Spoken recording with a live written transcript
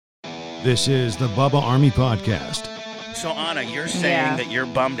This is the Bubba Army Podcast. So, Anna, you're saying that you're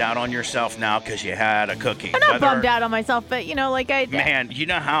bummed out on yourself now because you had a cookie. I'm not bummed out on myself, but, Man, you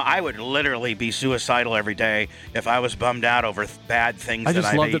know how I would literally be suicidal every day if I was bummed out over bad things that I've eaten. I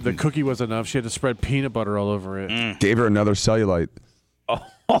just loved that the cookie was enough. She had to spread peanut butter all over it. Gave her another cellulite.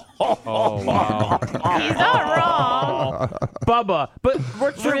 Oh, wow. He's not wrong. Bubba, but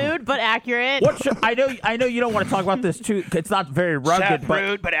what's Rude but accurate. I know you don't want to talk about this too. It's not very rugged, but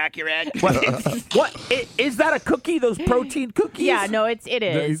rude but accurate. what is that a cookie? Those protein cookies? Yeah, no, it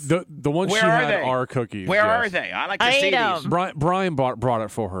is. The ones Where she are had they? are cookies. Where yes. are they? I like to I see ate 'em. these. Brian brought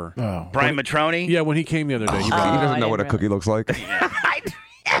it for her. Oh. Brian Matroni? Yeah, when he came the other day. He brought it. doesn't know what a didn't cookie looks like.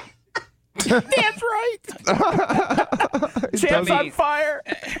 That's right. Champ's on fire.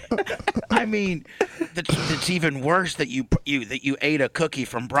 I mean, it's even worse that you ate a cookie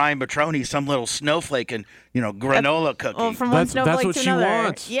from Brian Matroni, some little snowflake and granola cookie. Well, from one That's snowflake what to she another.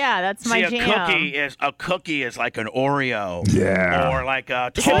 wants. Yeah, that's my See, jam. a cookie is like an Oreo. Yeah. Or like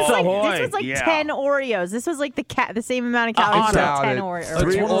a This tall. was like Yeah. 10 Oreos. This was like the same amount of calories as About 10 it. Oreos.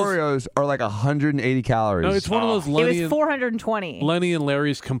 3 It's one of those- Oreos are like 180 calories. No, it's one of those It Lenny was 420. and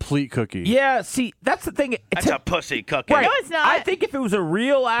Larry's complete cookie. Yeah, see, that's the thing. That's a pussy cookie. Right. No, it's not. I think if it was a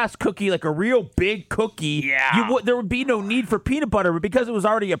real ass cookie, like a real big cookie, there would be no need for peanut butter, but because it was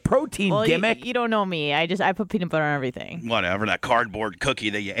already a protein Well, gimmick. you don't know me. I put peanut butter on everything. Whatever, that cardboard cookie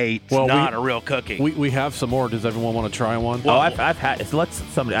that you ate is Well, not a real cookie. We have some more. Does everyone want to try one? I've had. So let's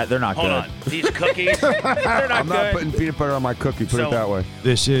somebody. They're not Hold good. on. These cookies, they're not I'm not good. putting peanut butter on my cookie, put So- it that way.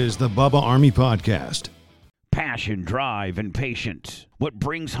 This is the Bubba Army Podcast. Passion, drive, and patience. What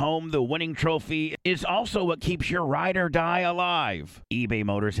brings home the winning trophy is also what keeps your ride or die alive. eBay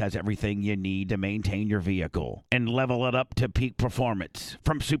Motors has everything you need to maintain your vehicle and level it up to peak performance.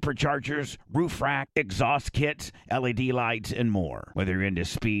 From superchargers, roof rack, exhaust kits, LED lights, and more. Whether you're into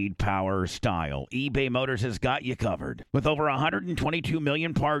speed, power, or style, eBay Motors has got you covered. With over 122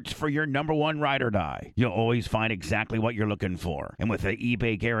 million parts for your number one ride or die, you'll always find exactly what you're looking for. And with the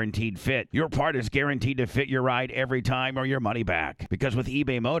eBay Guaranteed Fit, your part is guaranteed to fit your ride every time or your money back. Because with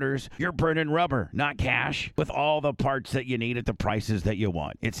eBay Motors, you're burning rubber, not cash, with all the parts that you need at the prices that you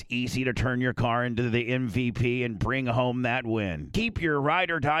want. It's easy to turn your car into the MVP and bring home that win. Keep your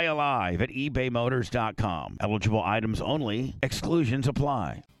ride or die alive at ebaymotors.com. Eligible items only. Exclusions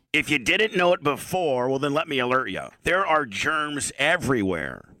apply. If you didn't know it before, well, then let me alert you. There are germs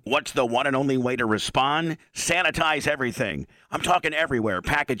everywhere. What's the one and only way to respond? Sanitize everything. I'm talking everywhere.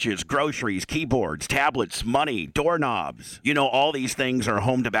 Packages, groceries, keyboards, tablets, money, doorknobs. You know, all these things are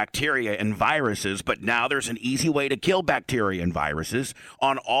home to bacteria and viruses, but now there's an easy way to kill bacteria and viruses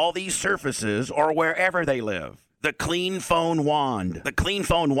on all these surfaces or wherever they live. The Clean Phone Wand. The Clean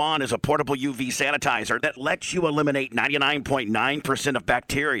Phone Wand is a portable UV sanitizer that lets you eliminate 99.9% of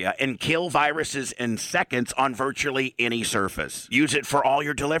bacteria and kill viruses in seconds on virtually any surface. Use it for all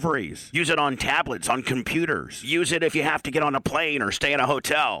your deliveries. Use it on tablets, on computers. Use it if you have to get on a plane or stay in a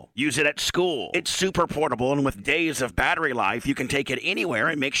hotel. Use it at school. It's super portable, and with days of battery life, you can take it anywhere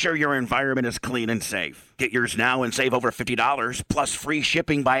and make sure your environment is clean and safe. Get yours now and save over $50 plus free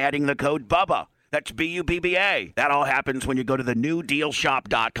shipping by adding the code BUBBA. That's BUBBA. That all happens when you go to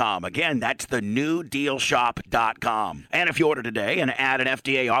thenewdealshop.com. Again, that's thenewdealshop.com. And if you order today and add an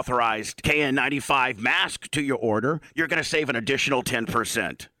FDA-authorized KN95 mask to your order, you're going to save an additional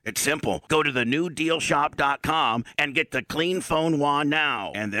 10%. It's simple. Go to thenewdealshop.com and get the Clean Phone Wand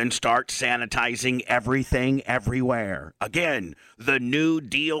now, and then start sanitizing everything everywhere. Again,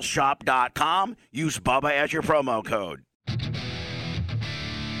 thenewdealshop.com. Use Bubba as your promo code.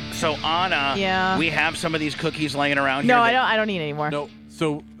 So, Anna, we have some of these cookies laying around here. No, I don't need any more. No.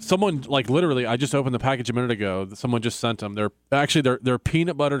 So someone, literally, I just opened the package a minute ago. Someone just sent them. They're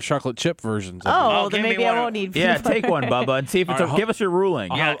peanut butter chocolate chip versions. Oh, give then me maybe one. I won't need Yeah, peanut butter. take one, Bubba, and see if it's. All right, give us your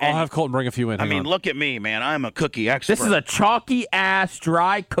ruling. I'll have Colton bring a few in. I Hang mean, on. look at me, man. I'm a cookie expert. This is a chalky ass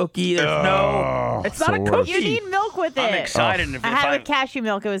dry cookie. There's no. It's not so a worse. cookie. You need milk with it. I'm excited. If I had it with cashew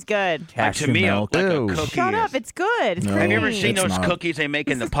milk. It was good. Cashew to me, milk. like a Ew. cookie Shut is. up. It's good. It's No. creamy. Have you ever seen It's those not. cookies they make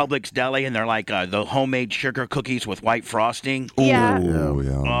in the Publix deli, and they're like the homemade sugar cookies with white frosting? Yeah. Oh,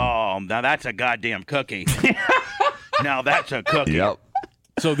 yeah. Oh, now that's a goddamn cookie. Now that's a cookie. Yep.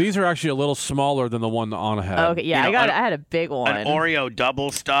 So these are actually a little smaller than the one that Anna had. Okay, yeah, You know, I had a big one. An Oreo double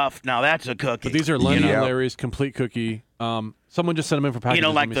stuffed. Now that's a cookie. But these are Lenny Yeah. and Larry's complete cookie. Someone just sent them in for packages. You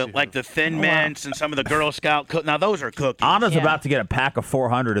know, Let me see like here. the Thin Mints and some of the Girl Scout cookies. Now those are cookies. Anna's Yeah. about to get a pack of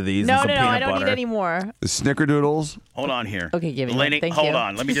 400 of these. no, and some no, peanut I don't butter. need any more. The Snickerdoodles. Hold on here. Okay, give me one. Lenny, Thank hold you.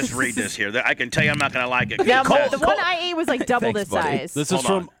 on. Let me just read this here. I can tell you I'm not going to like it. Now, It says- the one I ate was like double Thanks, this buddy. size. This is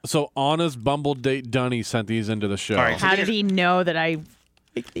Hold from Anna's Bumble Date Dunny sent these into the show. All right, so How did he know that I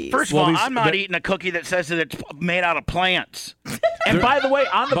First of all, I'm not eating a cookie that says that it's made out of plants. And by the way,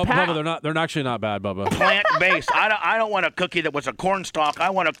 on the Bubba, they're actually not bad, Bubba. Plant-based. I don't want a cookie that was a corn stalk. I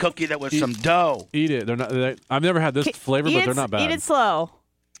want a cookie that was some dough. Eat it. I've never had this flavor, but they're not bad. Eat it slow.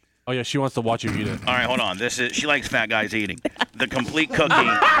 Oh yeah, she wants to watch you eat it. All right, hold on. She likes fat guys eating. The complete cookie.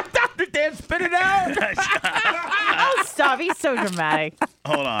 Dr. Dan, spit it out. Oh, stop. He's so dramatic.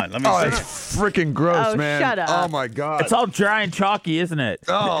 Hold on. Let me Oh, see. it's freaking gross, Oh, man. shut up. Oh my god. It's all dry and chalky, isn't it?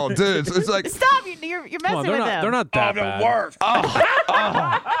 Oh, dude, it's like. Stop. You're messing Come on, with them. they're not that bad. The worst.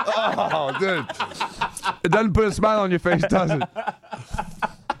 Oh, dude. It doesn't put a smile on your face, does it?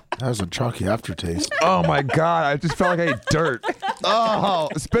 That was a chalky aftertaste. Oh my god, I just felt like I ate dirt. Oh,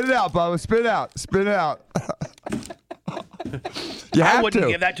 spit it out, Bubba. Spit it out. Spit it out. You have I wouldn't to.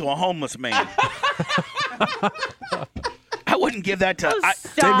 give that to a homeless man. I wouldn't give that to.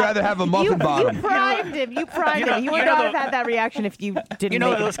 They'd rather have a muffin bottom. You primed him. You primed him. He would not have had that reaction if you didn't. You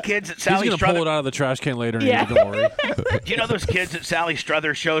know make those it. kids at He's Sally gonna pull it Struthers. out of the trash can later. And Yeah. eat it, don't worry. Do you know those kids at Sally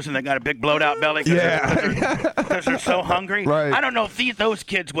Struthers shows and they got a big blowed out belly? Yeah. Because they're so hungry. Right. I don't know if those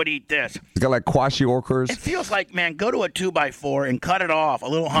kids would eat this. It's got like kwashiorkors. It feels like, man, go to a 2x4 and cut it off, a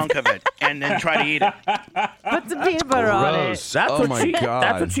little hunk of it, and then try to eat it. Put some peanut butter on it. Gross. That's Oh what my God.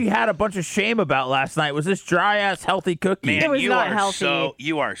 That's what she had a bunch of shame about last night. Was this dry ass healthy cookie? Man, It was you not are healthy.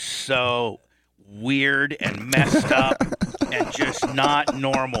 you are so weird and messed up and just not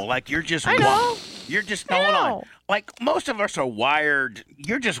normal. Like you're just I know. You're just I hold on. know. Like most of us are wired.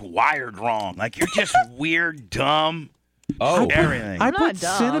 You're just wired wrong. Like you're just weird, dumb. Oh. Everything. I I'm not put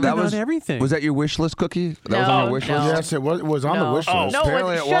dumb. cinnamon That was on everything. Was that your wish list cookie? That was No, on your wish no. list? Yes, it was on the No. wish Oh. list. No,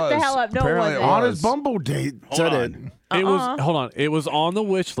 Apparently it it shut the was. hell up. No, it Apparently wasn't. it On was. his Bumble date, Hold said on. it. It was hold on. It was on the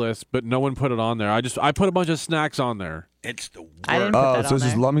wish list, but no one put it on there. I put a bunch of snacks on there. It's the worst. I didn't put Oh, that so on this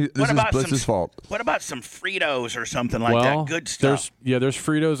is there. Lummy. This What is about Bliss's some- fault. What about some Fritos or something like Well, that? Good stuff. there's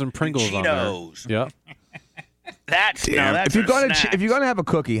Fritos and Pringles on there. Cheetos. Yep. That's If you're gonna have a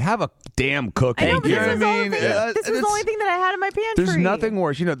cookie, have a damn cookie. I know, but You this know was what the I only mean? thing. This was the It's- only thing that I had in my pantry. There's nothing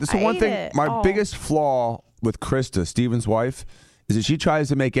worse. You know, this is I one ate thing. it. My Oh. biggest flaw with Krista, Steven's wife, is that she tries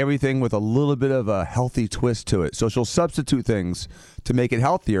to make everything with a little bit of a healthy twist to it. So she'll substitute things to make it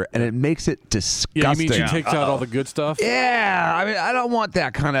healthier, and it makes it disgusting. Yeah, you mean she takes out all the good stuff? Yeah, I mean, I don't want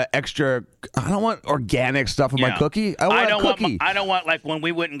that kind of extra. I don't want organic stuff in my cookie. I want a cookie. I don't want like when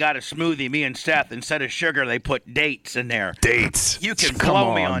we went and got a smoothie. Me and Seth, instead of sugar, they put dates in there. Dates. You can Come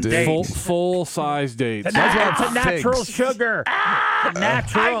blow me on, on dude. dates. Full size dates. That's why It's a I'm natural figs. sugar.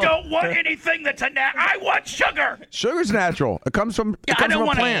 Natural. I don't want anything that's I want sugar. Sugar's natural. It comes from. It I comes don't from a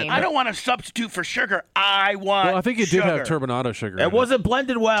want plant. I don't want to substitute for sugar. I want. Well, I think it sugar. did have turbinado sugar. in It wasn't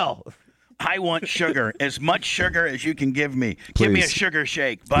blended well. I want sugar. As much sugar as you can give me. Give me a Please. sugar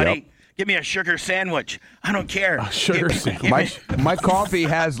shake, buddy. Yep. Give me a sugar sandwich. I don't care. sugar Give me- sandwich. give me- My coffee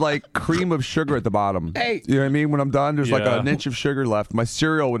has like cream of sugar at the bottom. Hey. You know what I mean? When I'm done, there's like Yeah. an inch of sugar left. My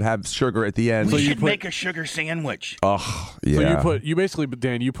cereal would have sugar at the end. we you should put- make a sugar sandwich. Oh, yeah. So you basically,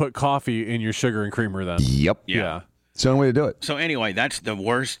 Dan, you put coffee in your sugar and creamer then. Yep. Yeah. It's the only way to do it. So anyway, that's the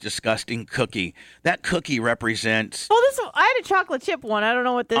worst, disgusting cookie. That cookie represents. Well, I had a chocolate chip one. I don't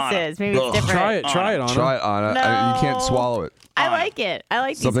know what this Anna. is. Maybe it's Ugh. different. Try it on Try them. it, Anna. No. You can't swallow it. I like it. I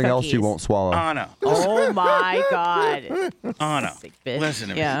like Something these else you cookies. won't swallow. Anna, Oh my god! Anna, Sick bitch. listen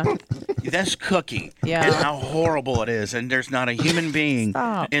to me. Yeah. This cookie Yeah. and how horrible it is, and there's not a human being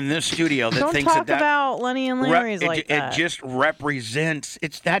Stop. in this studio that Don't thinks talk that about Lenny and Larry's like it that. just represents.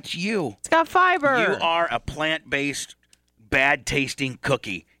 That's you. It's got fiber. You are a plant-based, bad-tasting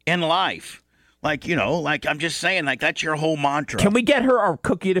cookie in life. Like, like I'm just saying, like that's your whole mantra. Can we get her our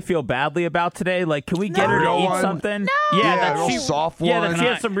cookie to feel badly about today? Like, can we get her to Real eat one? something? No. Yeah, Yeah, that real she, soft yeah, one. that she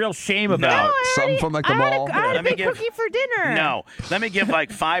has some real shame No, about. I Something already- from, like, the I had mall? a, I had Let a me big give- cookie for dinner. No, let me give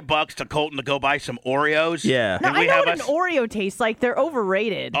like $5 to Colton to go buy some Oreos. Yeah. No, And I we know have what an Oreo tastes like. They're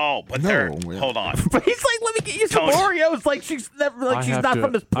overrated. Oh, but No, they're man. hold on. But he's like, let me get you some Tony. Oreos. Like she's never, like I she's have not to-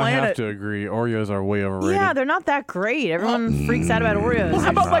 from this I have planet. to agree. Oreos are way overrated. Yeah, they're not that great. Everyone freaks out about Oreos. Well, how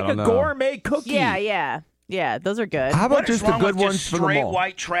about I like a don't know. gourmet cookie? Yeah, those are good. How about What is just the wrong good with ones just for the straight mall?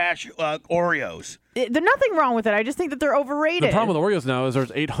 white trash Oreos? There's nothing wrong with it. I just think that they're overrated. The problem with Oreos now is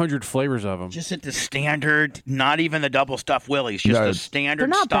there's 800 flavors of them. Just at the standard, not even the double stuffed Willies, just No, the standard they're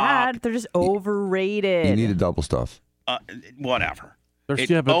not stock. bad. They're just overrated. You need a double stuff. Whatever. There's-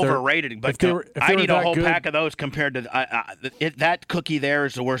 It's yeah, but they're- overrated, but if they were I need a that whole good- pack of those compared to that cookie. There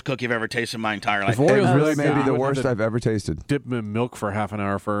is the worst cookie I've ever tasted in my entire life. If Oreos It really really may good, be you the would have worst to I've ever tasted. Dip them in milk for half an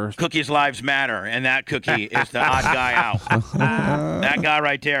hour first. Cookies' lives matter, and that cookie is the odd guy out. That guy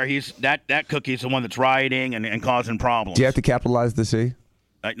right there, that cookie's the one that's rioting and causing problems. Do you have to capitalize the C?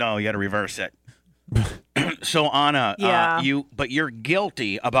 No, you got to reverse it. So Anna, Yeah. you're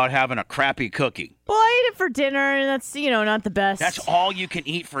guilty about having a crappy cookie. Well, I ate it for dinner, and that's not the best. That's all you can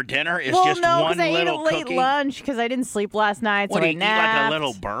eat for dinner is well, just no, one because I ate a little late cookie. lunch because I didn't sleep last night. What so do I you eat, napped. like a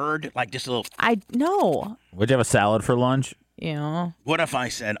little bird, like just a little? No. Would you have a salad for lunch? What if I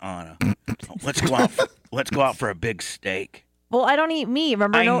said, Anna, let's go out. Let's go out for a big steak. Well, I don't eat meat.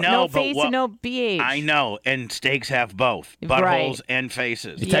 Remember, I know, no but face and no BH. I know, and steaks have both buttholes Right. and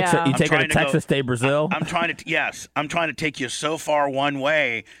faces. You Yeah. take her to trying to go- Texas Day, Brazil? I'm trying to take you so far one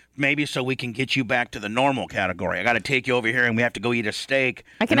way, maybe so we can get you back to the normal category. I got to take you over here, and we have to go eat a steak.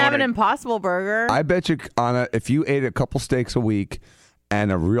 I can have an Impossible Burger. I bet you, Anna, if you ate a couple steaks a week and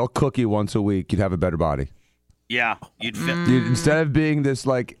a real cookie once a week, you'd have a better body. Yeah, you'd fit. Dude, instead of being this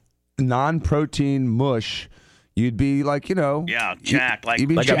like non-protein mush, you'd be like, Yeah, Jack, you'd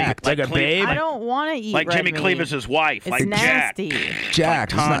be like jacked. a babe? I don't want to eat like red Jimmy meat. Cleavis's wife, It's like nasty.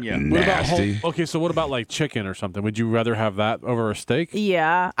 Jack, like it's not Tanya. What about nasty. okay, so what about like chicken or something? Would you rather have that over a steak?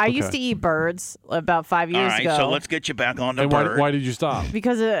 Yeah, I used Okay. to eat birds about 5 All years right, ago. so let's get you back on the And bird. why did you stop?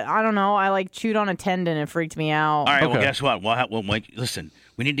 because I don't know. I like chewed on a tendon. It freaked me out. All right, well, Okay. guess what? We'll wait. Listen,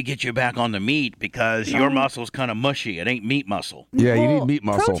 we need to get you back on the meat because your muscle's kind of mushy. It ain't meat muscle. Yeah, you Well, need meat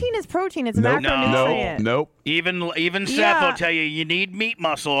muscle. Protein is protein. It's a Nope. macronutrient. Nope. Even Seth Yeah. will tell you need meat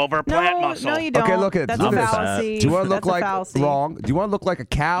muscle over plant muscle. No, you don't. Okay, look at That's look a at this. fallacy. Do you want to look That's a like fallacy. wrong? Do you want to look like a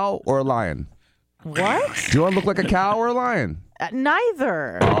cow or a lion? What? Do you want to look like a cow or a lion?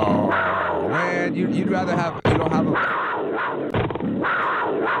 Neither. Oh man, you'd rather have you don't have a.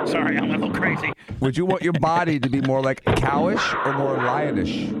 Sorry, I'm a little crazy. Would you want your body to be more like cowish or more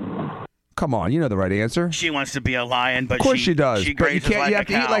lionish? Come on, you know the right answer. She wants to be a lion, but Of course she does. She But you grazes can't. like You a have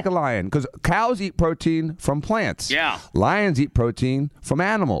to cow. eat like a lion because cows eat protein from plants. Yeah. Lions eat protein from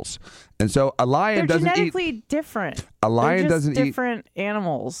animals, and so a lion They're doesn't eat. genetically different. A lion They're just doesn't eat. different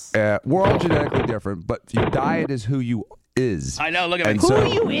animals. We're all genetically different, but your diet is who you is. I know. Look at And me. Who so-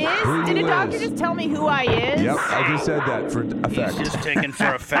 you is? who Did you a doctor is. just tell me who I is? Yep, I just said that for effect. He's just taken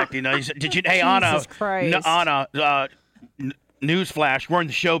for effect. Did you? Hey, Anna. Jesus Christ. Anna. Newsflash: we're in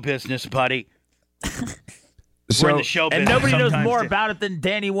the show business, buddy. We're in the show And business. nobody knows Sometimes more Dan- about it than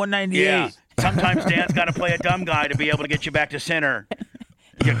Danny 198. Yeah. Sometimes Dan's got to play a dumb guy to be able to get you back to center.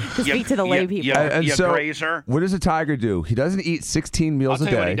 You, speak to the lay people. And You so, grazer. what does a tiger do? He doesn't eat 16 I'll meals tell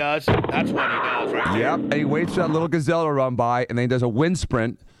a you what day. he does. That's what he does, right there. Yep, and he waits for that little gazelle to run by, and then he does a wind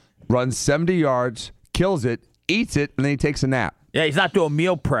sprint, runs 70 yards, kills it, eats it, and then he takes a nap. Yeah, he's not doing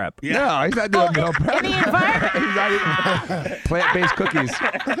meal prep. Yeah. No, he's not doing meal prep. In the environment. He's not eating plant-based cookies.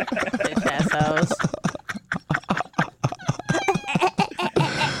 Bitch assos.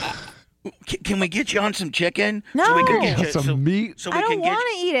 Can we get you on some chicken? No. So we can get you, Some meat. So we I can don't get want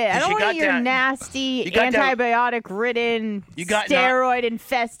to eat it. I Because don't you want to got eat your that- nasty, you got that- antibiotic-ridden, You got not-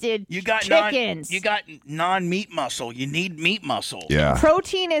 steroid-infested You got chickens. you got non-meat muscle. You need meat muscle. Yeah.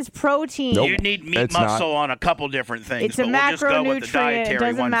 Protein is protein. Nope. You need meat It's not. muscle on a couple different things. It's a but we'll just go with the macronutrient. dietary It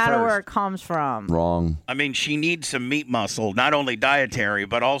doesn't one matter first. where it comes from. Wrong. I mean, she needs some meat muscle, not only dietary,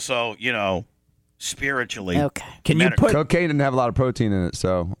 but also, spiritually. Okay. Can you Matter- put Cocaine didn't have a lot of protein in it,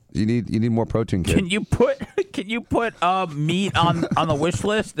 so you need more protein, kid. can you put meat on the wish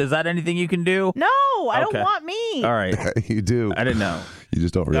list? Is that anything you can do? No, I don't Okay. want meat. All right. You do. I didn't know. You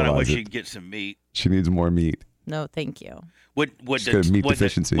just don't God, I realize wish it. she'd get some meat. She needs more meat. No, thank you. Would She's got a meat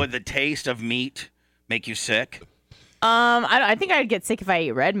deficiency. would the taste of meat make you sick? I think I'd get sick if I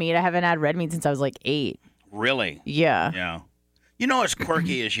ate red meat. I haven't had red meat since I was like 8. Really? Yeah. Yeah. As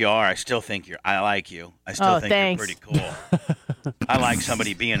quirky as you are, I still think I like you. I still think thanks. you're pretty cool. I like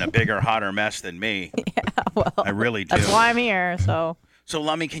somebody being a bigger, hotter mess than me. Well, I really do. that's why I'm here. So So,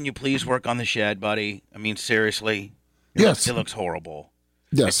 Lummy, can you please work on the shed, buddy? I mean, seriously. Yes. It looks horrible.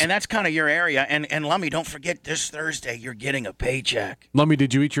 Yes. And that's kind of your area. And Lummy, don't forget this Thursday, you're getting a paycheck. Lummy,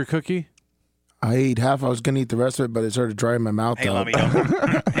 did you eat your cookie? I ate half. I was gonna eat the rest of it, but it started drying my mouth Hey, out. Lummy,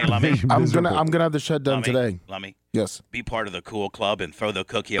 hey, Lummy. I'm gonna have the shed done Lummy, today. Lummy, Yes. be part of the cool club and throw the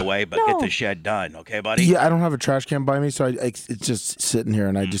cookie away, but get No. the shed done, okay, buddy? Yeah, I don't have a trash can by me, so it's just sitting here,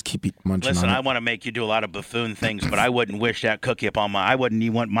 and I just keep munching Listen, on I it. want to make you do a lot of buffoon things, but I wouldn't wish that cookie upon I wouldn't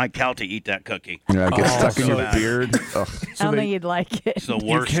even want Mike Cal to eat that cookie. Yeah, it gets Oh, stuck in so your bad. beard. Ugh. I don't think you'd like it. It's the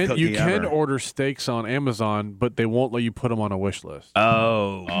worst cookie You can ever. order steaks on Amazon, but they won't let you put them on a wish list.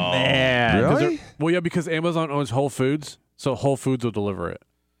 Oh, man. 'Cause Really? they're- Well, yeah, because Amazon owns Whole Foods, so Whole Foods will deliver it.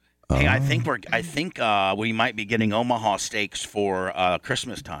 Hey, I think we might be getting Omaha steaks for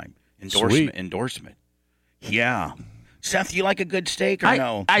Christmas time. Sweet. Endorsement. Yeah. Seth, you like a good steak or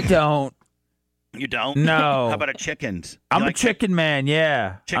no? I don't. You don't? No. How about a chickens? You I'm a like chicken man,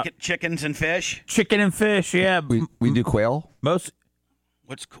 yeah. chickens and fish? Chicken and fish, yeah. We do quail. Most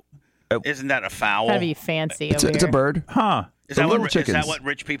What's cool? Isn't that a fowl? Gotta be fancy It's over a here. bird. Huh. Is that, little what, is that chickens. what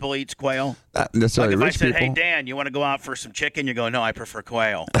rich people eat, quail? Not necessarily Like if rich I said, people. hey, Dan, you want to go out for some chicken? You go, no, I prefer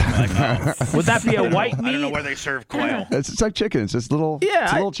quail. I'm like, oh. Would that be a white meat? I don't know where they serve quail. It's like chicken. It's just little. Yeah,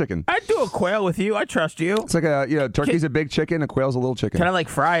 it's a little chicken. I'd do a quail with you. I trust you. It's like turkey's a big chicken, a quail's a little chicken. Can I like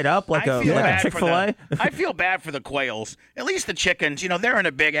fry it up like I a feel like bad a for Chick-fil-A? I feel bad for the quails. At least the chickens, they're in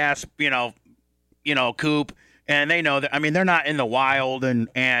a big ass, coop, and they know that. I mean, they're not in the wild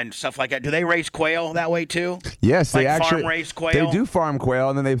and stuff like that. Do they raise quail that way too? Yes, Like they actually farm raised quail? They do farm quail,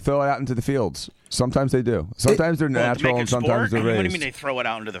 and then they throw it out into the fields. Sometimes they do. Sometimes they're Well, to natural, make and it sometimes sport? they're raised. What do you mean they throw it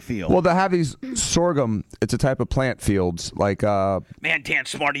out into the field? Well, they have these sorghum. It's a type of plant fields, like. Man, Dan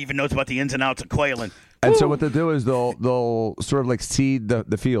Smart even knows about the ins and outs of quailing. And so what they'll do is they'll sort of like seed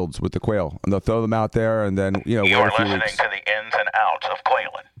the fields with the quail, and they'll throw them out there, and then wait a few weeks. the ins and outs of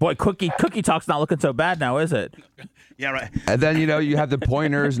quailing. Boy, cookie talk's not looking so bad now, is it? Yeah, right. And then you have the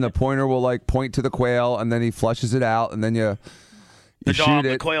pointers, and the pointer will like point to the quail, and then he flushes it out, and then you The shoot dog, it.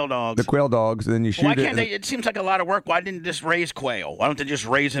 the quail dogs. The quail dogs, and then you shoot Why it. can't they? It seems like a lot of work. Why didn't they just raise quail? Why don't they just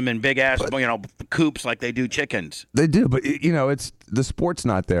raise them in big ass, coops like they do chickens? They do, but it's the sport's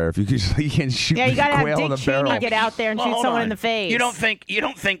not there. If you can't shoot Yeah, you gotta have quail in a Dick barrel. Cheney get out there and Well, shoot hold someone on. in the face. You don't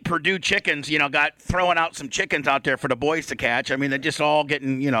think Purdue chickens, got throwing out some chickens out there for the boys to catch? I mean, they're just all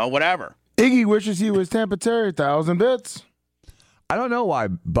getting, whatever. Iggy wishes he was Tampa Terry, 1,000 bits. I don't know why,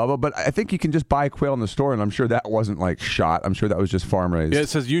 Bubba, but I think you can just buy quail in the store, and I'm sure that wasn't like shot. I'm sure that was just farm raised. Yeah, it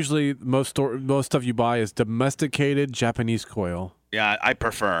says usually most stuff you buy is domesticated Japanese quail. Yeah, I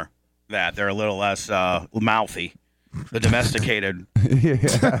prefer that. They're a little less mouthy. The domesticated. Yeah.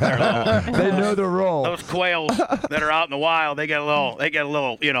 They're a They know the role. those quails that are out in the wild, they get a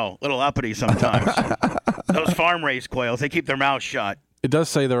little uppity sometimes. Those farm raised quails, they keep their mouths shut. It does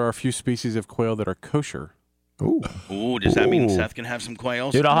say there are a few species of quail that are kosher. Ooh, does that mean Seth can have some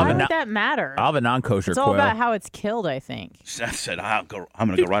quails? Dude, Why would that matter? I'll have a non-kosher It's quail. all about how it's killed, I think. Seth said, I'm going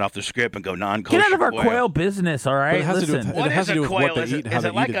to go right off the script and go non-kosher. Get out of our quail business, all right? But it has to do with- Listen. it What has is to a do with quail? what they Is eat it, and how is they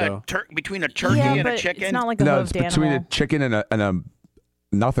it like eat it, though. between a turkey Yeah, and but a chicken? it's not like a No, it's hoofed between animal. a chicken and a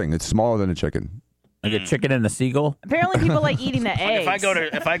nothing. It's smaller than a chicken. Like a chicken and a seagull? Apparently, people like eating the eggs. If I go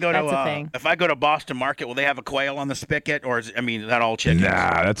That's a thing. if I go to Boston Market, will they have a quail on the spigot, or is that all chickens?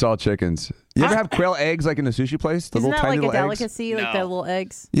 Nah, that's all chickens. You ever have quail eggs like in a sushi place? The Isn't little that tiny like a little eggs? delicacy, like No. the little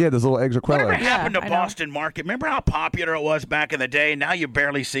eggs? Yeah, those little eggs are quail Whatever eggs. happened to I know. Boston Market? Remember how popular it was back in the day? Now you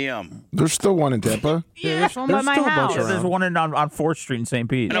barely see them. There's still one in Tampa. There's one by my still a bunch house. Yeah, there's one on 4th Street in St.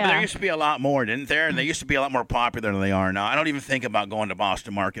 Pete. I know, but Yeah. there used to be a lot more, didn't there? And they used to be a lot more popular than they are now. I don't even think about going to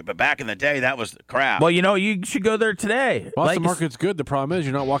Boston Market, but back in the day, that was the crap. Well, you should go there today. Boston Market's good. The problem is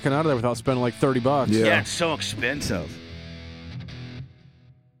you're not walking out of there without spending like $30. Yeah, it's so expensive.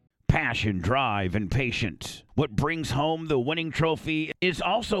 Passion, drive, and patience. What brings home the winning trophy is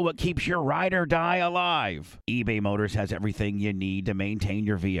also what keeps your ride or die alive. eBay Motors has everything you need to maintain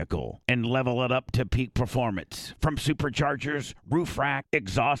your vehicle and level it up to peak performance. From superchargers, roof rack,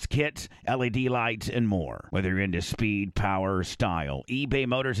 exhaust kits, LED lights, and more. Whether you're into speed, power, or style, eBay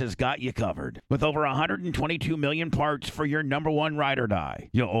Motors has got you covered. With over 122 million parts for your number one ride or die,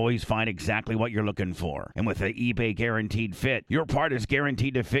 you'll always find exactly what you're looking for. And with the eBay Guaranteed Fit, your part is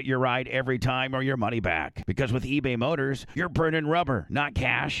guaranteed to fit your ride every time or your money back. Because with eBay Motors, you're burning rubber, not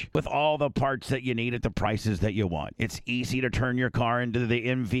cash, with all the parts that you need at the prices that you want. It's easy to turn your car into the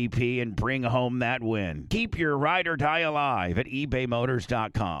MVP and bring home that win. Keep your ride or die alive at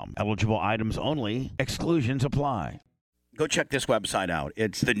ebaymotors.com. Eligible items only. Exclusions apply. Go check this website out.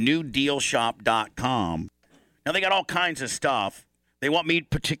 It's thenewdealshop.com. Now, they got all kinds of stuff. They want me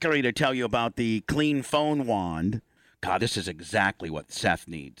particularly to tell you about the Clean Phone Wand. God, this is exactly what Seth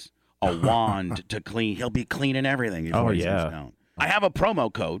needs. A wand to clean. He'll be cleaning everything. before he sits down. I have a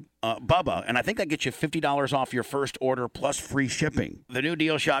promo code, Bubba, and I think that gets you $50 off your first order plus free shipping.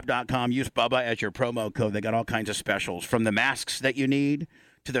 Thenewdealshop.com. Use Bubba as your promo code. They got all kinds of specials, from the masks that you need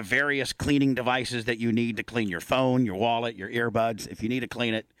to the various cleaning devices that you need to clean your phone, your wallet, your earbuds, if you need to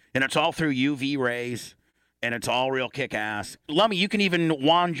clean it. And it's all through UV rays, and it's all real kick-ass. Lummy, you can even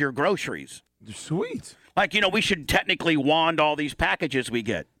wand your groceries. Sweet. Like, we should technically wand all these packages we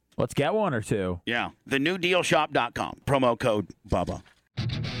get. Let's get one or two. Yeah. Thenewdealshop.com. Promo code Bubba.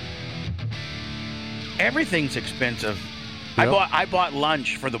 Everything's expensive. Yep. I bought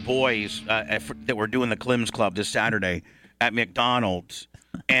lunch for the boys that were doing the Clem's Club this Saturday at McDonald's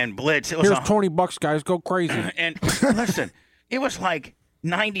and Blitz. It was Here's $20, guys. Go crazy. and listen, it was like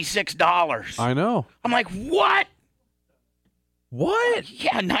 $96. I know. I'm like, what? What?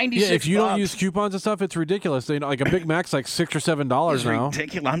 Yeah, 96. Yeah, if you don't bucks. use coupons and stuff, it's ridiculous. Like a Big Mac's like $6 or $7 It's now.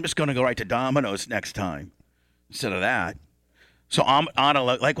 ridiculous. I'm just going to go right to Domino's next time instead of that. So I'm on a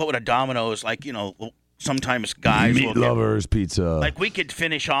like what would a Domino's like? Sometimes guys Meat will lovers pizza. like we could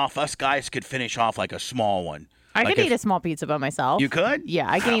finish off. Us guys could finish off like a small one. I Like could eat a small pizza by myself. You could? Yeah,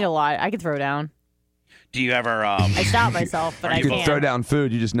 I can eat a lot. I could throw down. Do you ever? I stop myself, but I you can can't. throw down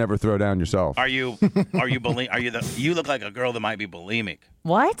food. You just never throw down yourself. Are you you look like a girl that might be bulimic.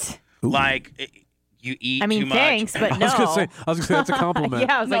 What? Like you eat I mean, too much. thanks, but no. I was gonna say that's a compliment.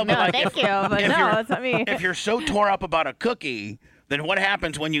 Yeah, I was No, like, but no, like, thank you, but if no, you're- that's not me. If you're so tore up about a cookie, then what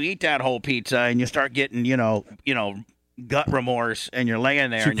happens when you eat that whole pizza and you start getting, gut remorse and you're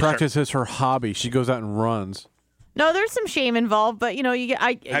laying there? She and you start- practices her hobby. She goes out and runs. No, there's some shame involved, but you get.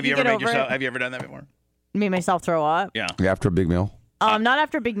 Have you get ever over made yourself? it. Have you ever done that before? Made myself throw up. Yeah. After a big meal Not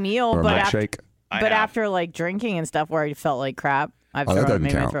after a big meal, or a but after, milkshake. I but have. after like drinking and stuff where I felt like crap. I've Oh, that thrown up, doesn't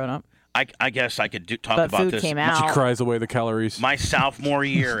maybe count. thrown up. I guess I could talk But about food this. came She out. cries away the calories. My sophomore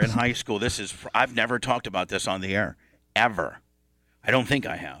year in high school. I've never talked about this on the air ever. I don't think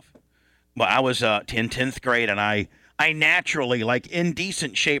I have. But I was in 10th grade, and I naturally, like in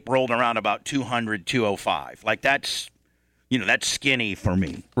decent shape, rolled around about 200, 205. Like that's skinny for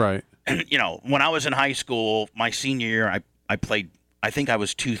me. Right. When I was in high school, my senior year, I played. I think I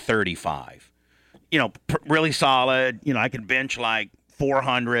was 235. Really solid. I could bench like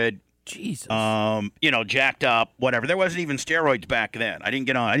 400. Jesus. Jacked up, whatever. There wasn't even steroids back then. I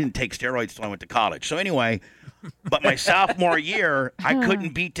didn't take steroids till I went to college. So anyway, but my sophomore year, I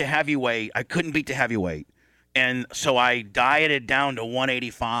couldn't beat to heavyweight. And so I dieted down to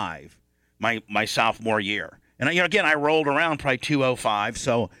 185 my sophomore year. And again, I rolled around probably 205.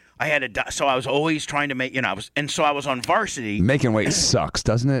 So I had to. So I was always trying to make. I was on varsity. Making weight sucks,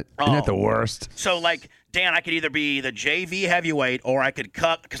 doesn't it? Isn't that the worst? So like Dan, I could either be the JV heavyweight or I could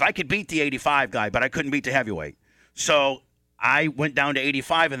cut because I could beat the 85 guy, but I couldn't beat the heavyweight. So I went down to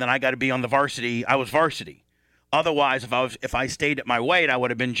 85, and then I got to be on the varsity. I was varsity. Otherwise, if I stayed at my weight, I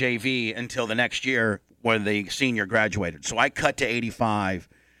would have been JV until the next year when the senior graduated. So I cut to 85,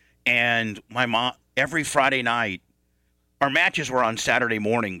 and my mom every Friday night. Our matches were on Saturday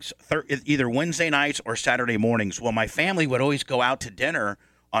mornings, either Wednesday nights or Saturday mornings. Well, my family would always go out to dinner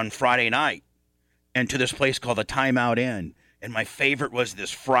on Friday night and to this place called the Timeout Inn. And my favorite was this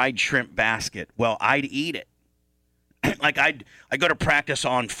fried shrimp basket. Well, I'd eat it. Like I'd go to practice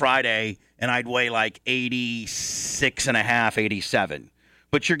on Friday and I'd weigh like 86 and a half, 87.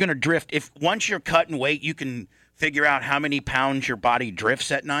 But you're going to drift. Once you're cutting weight, you can figure out how many pounds your body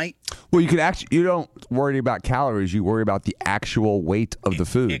drifts at night. Well, you don't worry about calories. You worry about the actual weight of the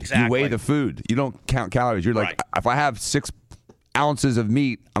food. Exactly. You weigh the food. You don't count calories. You're like, Right. if I have 6 ounces of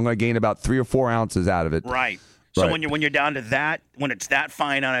meat, I'm going to gain about 3 or 4 ounces out of it. Right. So Right. when you're down to that, when it's that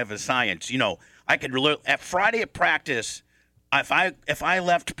fine out of a science, I could at Friday at practice, if I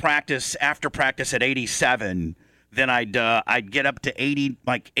left practice after practice at 87, then I'd get up to 80,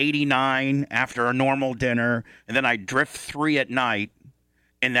 like 89 after a normal dinner, and then I'd drift 3 at night,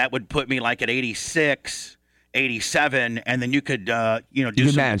 and that would put me like at 86, 87, and then you could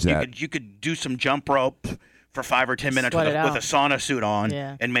manage that. You could do some jump rope for 5 or 10 minutes with Sweat it a out. sauna suit on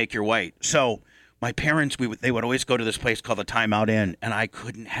Yeah. and make your weight. So my parents, they would always go to this place called the Timeout Inn, and I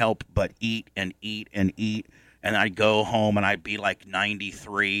couldn't help but eat and eat and eat. And I'd go home and I'd be like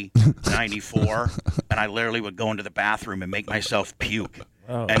 93, 94, and I literally would go into the bathroom and make myself puke.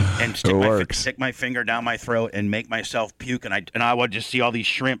 And stick my finger down my throat and make myself puke, and I would just see all these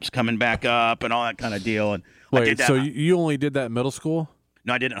shrimps coming back up and all that kind of deal. And I did Wait, that. so you only did that in middle school?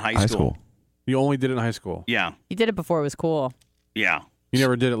 No, I did it in high High school. school. You only did it in high school? Yeah, You did it before it was cool. yeah. You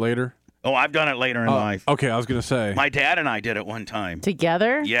never did it later? Oh, I've done it later in life. Okay, I was going to say. My dad and I did it one time.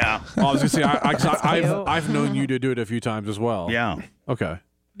 Together? Yeah, I was going to say, cute. I've known you to do it a few times as well. yeah. Okay.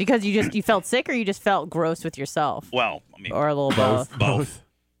 Because you felt sick or you just felt gross with yourself? Well, I mean, Or a little both? both.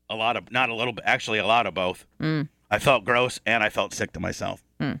 A lot of, not a little bit, actually a lot of both. I felt gross and I felt sick to myself.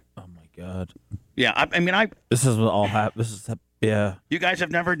 Oh my God. Yeah, I mean, This is what all happened. This is yeah. you guys have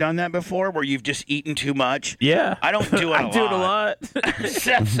never done that before where you've just eaten too much? Yeah. I don't do it I do it a lot.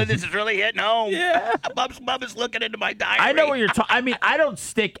 Seth, so this is really hitting home. Yeah. Bubba's looking into my diary. I know what you're talking. I mean, I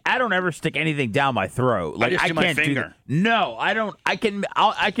don't ever stick anything down my throat. Like just do my can't do finger. that. No, I don't. I can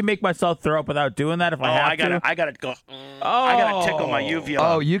make myself throw up without doing that if I have to. I gotta go. I gotta tickle my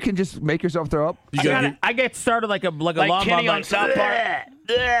uvula. Oh, you can just make yourself throw up? I get started like a like lawnmower. Kenny on South Park.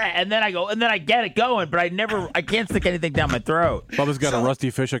 And then I get it going, but I can't stick anything down my throat. Bubba's got a rusty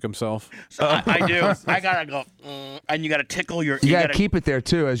fish hook himself. So I do. I gotta go, and you gotta tickle your. You got to keep it there,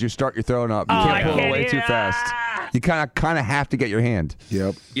 too, as you start your throwing up. You can't pull it away too fast. You kind of have to get your hand.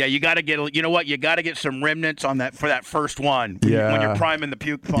 Yep. Yeah, you gotta get. You know what? You gotta get some remnants on that for that first one. When you're priming the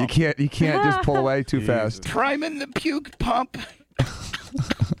puke pump. You can't just pull away too fast. Priming the puke pump.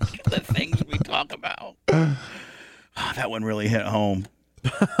 the things we talk about. That one really hit home.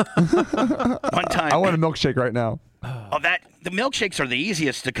 One time. I want a milkshake right now. The milkshakes are the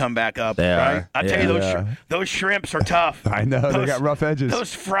easiest to come back up. They right? are. I tell you, those shrimps are tough. I know, they got rough edges.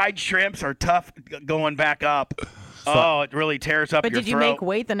 Those fried shrimps are tough going back up. Oh, it really tears up your throat. But did you make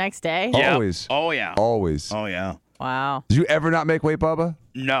weight the next day? Yeah. Always. Oh, yeah. Always. Oh, yeah. Wow. Did you ever not make weight, Bubba?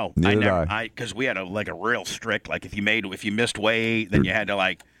 No, Neither I did never. I. Because we had a real strict, like if you missed weight, then you had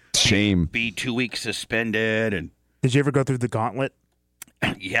to Shame. be 2 weeks suspended, and Did you ever go through the gauntlet?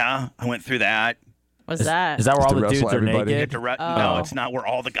 yeah, I went through that. What's that? Is that where all to the wrestle dudes are everybody. naked? No, it's not where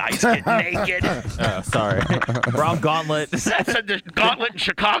all the guys get naked. Oh, sorry. Wrong gauntlet. The gauntlet in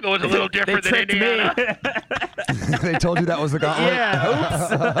Chicago is a little different than tricked Indiana. me. They told you that was the gauntlet?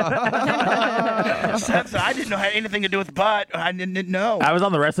 I didn't know it had anything to do with butt. I didn't know. I was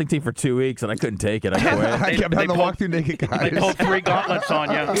on the wrestling team for 2 weeks, and I couldn't take it. I quit. I kept having to walk through naked They guys. pulled 3 gauntlets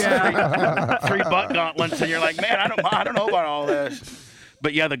on you. Three butt gauntlets, and you're like, man, I don't know about all this.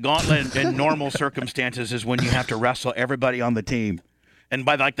 But yeah, the gauntlet in normal circumstances is when you have to wrestle everybody on the team. And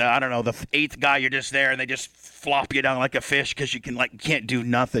by the 8th guy, you're just there, and they just flop you down like a fish because you can't do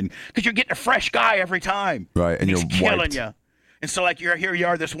nothing because you're getting a fresh guy every time. Right, and he's you're killing wiped. you. And so here you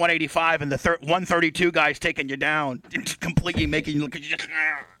are, this 185, and the 132 guy's taking you down, completely making you look at you.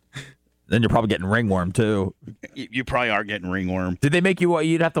 Then you're probably getting ringworm, too. You probably are getting ringworm. Did they make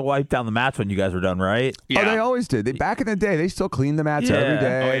you'd have to wipe down the mats when you guys were done, right? Yeah. Oh, they always did. Back in the day, they still cleaned the mats every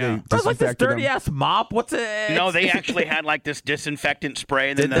day. Oh, yeah. They It was like this disinfected them. dirty-ass mop. What's it? No, they actually had this disinfectant spray,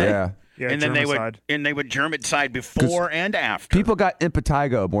 and then Did they? Yeah. and then they would germicide before and after. People got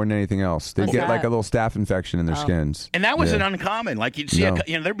impetigo more than anything else. They What's get that? a little staph infection in their skins. And that wasn't uncommon. You'd see, No.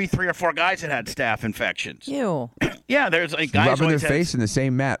 there'd be 3 or 4 guys that had staph infections. Ew. Yeah, there's guys Rubbing their always had, face in the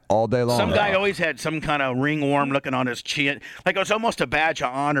same mat all day long. some guy always had some kind of ringworm looking on his chin. It was almost a badge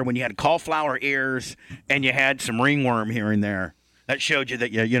of honor when you had cauliflower ears and you had some ringworm here and there. That showed you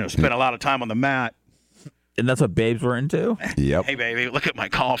that you spent a lot of time on the mat. And that's what babes were into? Yep. Hey, baby, look at my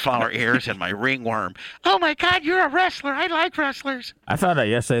cauliflower ears and my ringworm. Oh, my God, you're a wrestler. I like wrestlers. I found out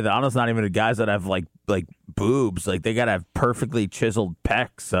yesterday that honestly not even the guys that have like boobs. They got to have perfectly chiseled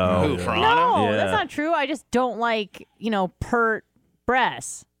pecs. So Who, for Anna? No, Yeah. that's not true. I just don't like, pert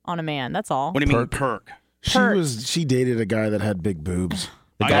breasts on a man. That's all. What do you mean, perk? She dated a guy that had big boobs.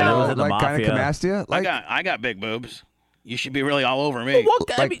 the guy that was in the like mafia. gynecomastia? I got big boobs. You should be really all over me.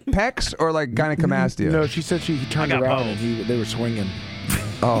 What? I mean, Pecs or like gynecomastia? No, she said he turned I got around both. and they were swinging.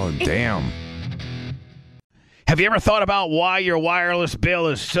 Oh, damn. Have you ever thought about why your wireless bill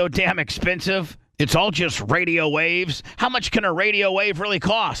is so damn expensive? It's all just radio waves. How much can a radio wave really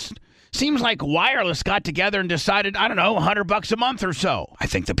cost? Seems like wireless got together and decided, I don't know, $100 a month or so. I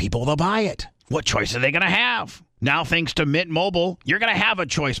think the people will buy it. What choice are they going to have? Now, thanks to Mint Mobile, you're going to have a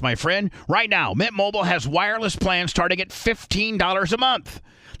choice, my friend. Right now, Mint Mobile has wireless plans starting at $15 a month.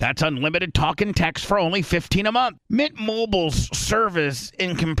 That's unlimited talk and text for only $15 a month. Mint Mobile's service,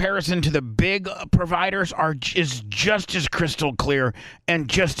 in comparison to the big providers, is just as crystal clear and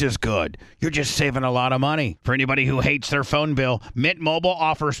just as good. You're just saving a lot of money. For anybody who hates their phone bill, Mint Mobile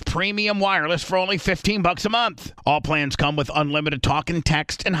offers premium wireless for only $15 a month. All plans come with unlimited talk and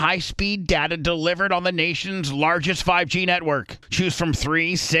text and high-speed data delivered on the nation's largest 5G network. Choose from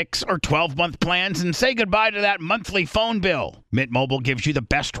 3, 6, or 12-month plans and say goodbye to that monthly phone bill. Mint Mobile gives you the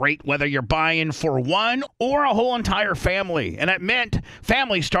best rate whether you're buying for one or a whole entire family. And at Mint,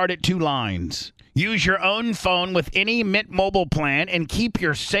 families start at 2 lines. Use your own phone with any Mint Mobile plan and keep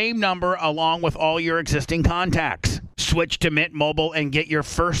your same number along with all your existing contacts. Switch to Mint Mobile and get your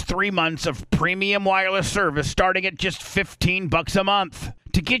first 3 months of premium wireless service starting at just $15 a month.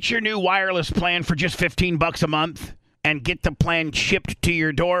 To get your new wireless plan for just $15 a month and get the plan shipped to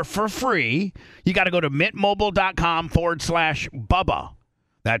your door for free, you got to go to mintmobile.com/Bubba.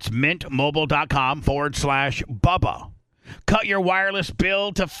 That's mintmobile.com/Bubba. Cut your wireless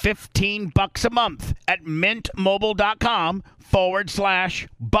bill to $15 a month at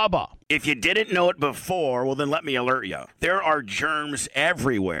mintmobile.com/Bubba. If you didn't know it before, well, then let me alert you. There are germs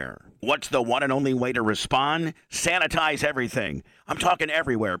everywhere. What's the one and only way to respond? Sanitize everything. I'm talking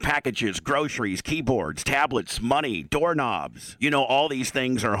everywhere. Packages, groceries, keyboards, tablets, money, doorknobs. All these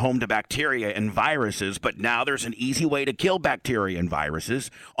things are home to bacteria and viruses, but now there's an easy way to kill bacteria and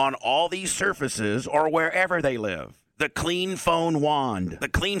viruses on all these surfaces or wherever they live. The Clean Phone Wand. The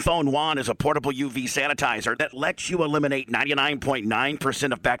Clean Phone Wand is a portable UV sanitizer that lets you eliminate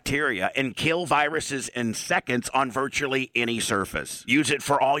 99.9% of bacteria and kill viruses in seconds on virtually any surface. Use it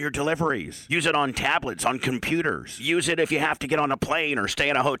for all your deliveries. Use it on tablets, on computers. Use it if you have to get on a plane or stay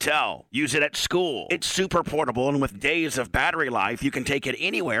in a hotel. Use it at school. It's super portable, and with days of battery life, you can take it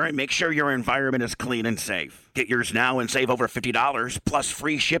anywhere and make sure your environment is clean and safe. Get yours now and save over $50 plus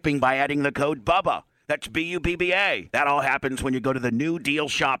free shipping by adding the code BUBBA. That's BUBBA. That all happens when you go to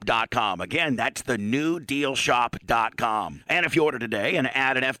thenewdealshop.com. Again, that's thenewdealshop.com. And if you order today and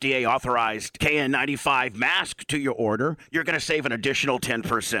add an FDA-authorized KN95 mask to your order, you're going to save an additional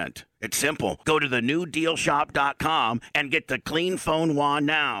 10%. It's simple. Go to thenewdealshop.com and get the Clean Phone Wand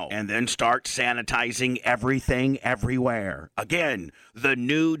now, and then start sanitizing everything everywhere. Again,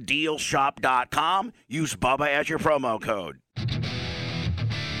 thenewdealshop.com. Use BUBBA as your promo code.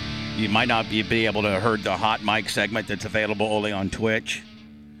 You might not be able to have heard the hot mic segment that's available only on Twitch,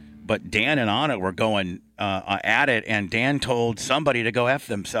 but Dan and Anna were going at it, and Dan told somebody to go F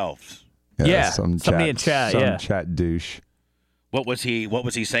themselves. Somebody in chat. Some chat douche. What was he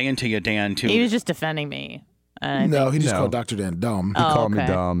saying to you, Dan? He was just defending me. No, he just called Dr. Dan dumb. He called me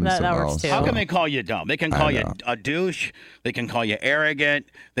dumb. That works too. How can they call you dumb? They can call you a douche. They can call you arrogant.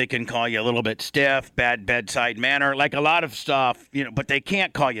 They can call you a little bit stiff, bad bedside manner, like a lot of stuff, but they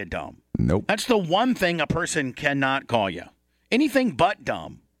can't call you dumb. Nope. That's the one thing a person cannot call you. Anything but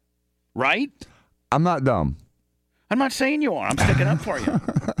dumb. Right? I'm not dumb. I'm not saying you are. I'm sticking up for you.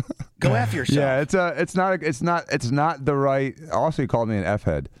 Go F yourself. Yeah, it's not the right. Also, he called me an F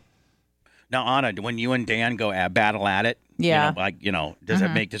head. Now, Anna, when you and Dan go battle at it, yeah, does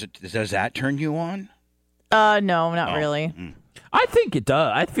that turn you on? No, not really. I think it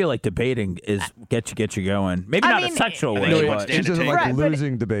does. I feel like debating gets you going. Maybe not a sexual way, but she doesn't like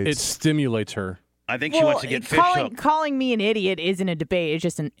losing debates. It stimulates her. I think she wants to get fish hooked. Calling me an idiot isn't a debate. It's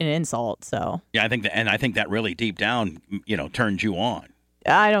just an insult. So yeah, I think that really deep down, turns you on.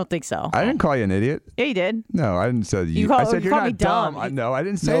 I don't think so. I didn't call you an idiot. Yeah, you did. No, I didn't say you. I said you're not dumb. No, I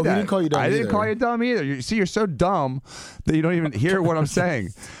didn't say that. He didn't call you dumb I didn't call you dumb either. You're so dumb that you don't even hear what I'm saying.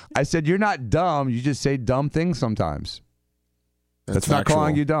 I said you're not dumb. You just say dumb things sometimes. That's not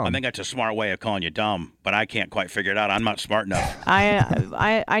calling you dumb. I think that's a smart way of calling you dumb, but I can't quite figure it out. I'm not smart enough.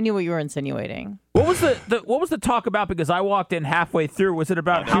 I knew what you were insinuating. What was the talk about? Because I walked in halfway through. Was it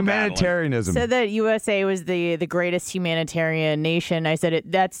about humanitarianism? Said that USA was the greatest humanitarian nation. I said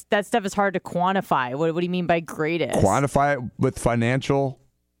that stuff is hard to quantify. What do you mean by greatest? Quantify it with financial.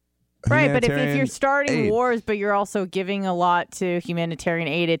 Right, but if you're starting wars, but you're also giving a lot to humanitarian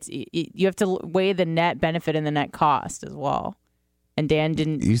aid, you have to weigh the net benefit and the net cost as well. And Dan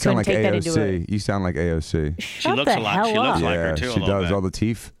didn't. You sound like take AOC. That into it. You sound like AOC. She looks a lot. She looks like her too. She does all the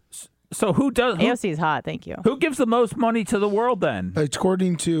teeth. So who does? AOC is hot. Thank you. Who gives the most money to the world then?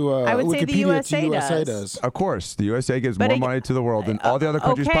 According to I would Wikipedia, say the USA does. Of course, the USA gives more money to the world than all the other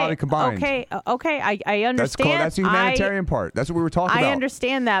countries probably combined. Okay. I understand. That's the humanitarian part. That's what we were talking about. I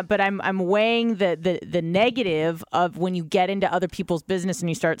understand that, but I'm weighing the negative of when you get into other people's business and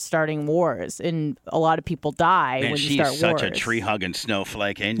you start starting wars, and a lot of people die when you start wars. She's such a tree hugging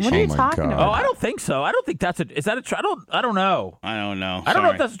snowflake, ain't she? What are you talking about? Oh, I don't think so. I don't think that's is that a? I don't know. I don't know. I don't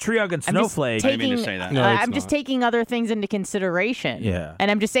know if that's a tree hugging snowflake. I didn't mean to say that. No, I'm just taking other things into consideration. Yeah.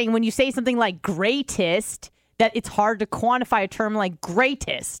 And I'm just saying when you say something like greatest, that it's hard to quantify a term like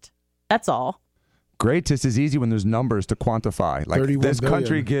greatest. That's all. Greatest is easy when there's numbers to quantify. Like this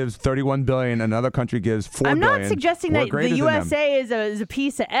country gives 31 billion, another country gives 4 billion. I'm not suggesting that the USA is a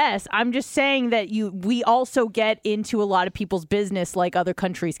piece of S. I'm just saying that we also get into a lot of people's business like other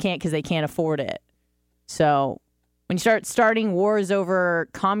countries can't because they can't afford it. So when you start starting wars over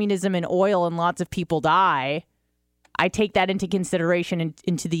communism and oil and lots of people die, I take that into consideration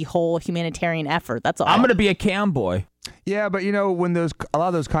into the whole humanitarian effort. That's all. I'm going to be a cam boy. Yeah, but when a lot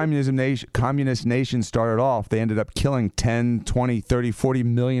of those communist nations started off, they ended up killing 10, 20, 30, 40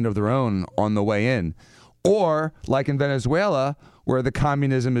 million of their own on the way in. Or like in Venezuela, where the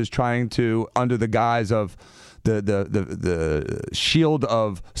communism is trying to, under the guise of the shield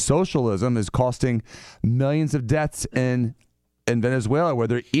of socialism, is costing millions of deaths in Venezuela, where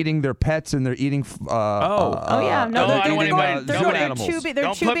they're eating their pets and they're eating. Yeah, no, I don't want anybody. Don't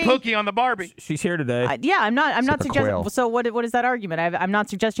put Pookie on the Barbie. She's here today. I'm not suggesting. So what is that argument? I'm not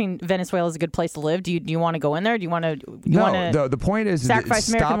suggesting Venezuela is a good place to live. Do you want to go in there? Do you want to? No. The point is sacrifice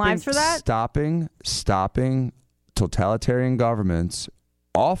American lives for that. Stopping totalitarian governments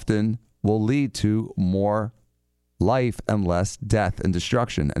often will lead to more life and less death and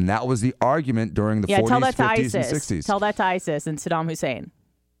destruction. And that was the argument during the 40s, tell that to 50s, ISIS. and 60s. Tell that to ISIS and Saddam Hussein.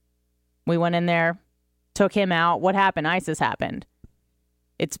 We went in there. took him out. What happened? ISIS happened.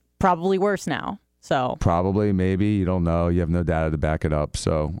 It's probably worse now. So probably, maybe, you don't know. You have no data to back it up.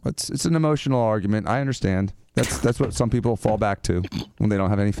 So it's an emotional argument. I understand. That's what some people fall back to when they don't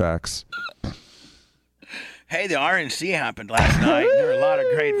have any facts. Hey, the RNC happened last night. There are a lot of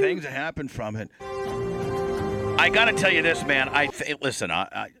great things that happened from it. I got to tell you this, man. Listen,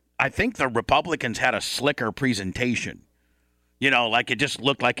 I think the Republicans had a slicker presentation. You know, like it just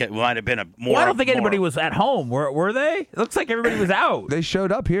looked like it might have been a more. Well, I don't think anybody was at home. Were they? It looks like everybody was out. They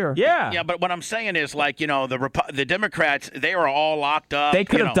showed up here. Yeah. Yeah, but what I'm saying is, like, you know, the Democrats, they were all locked up. They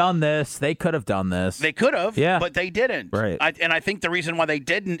could have done this. They could have done this. They could have, yeah, but they didn't. Right. And I think the reason why they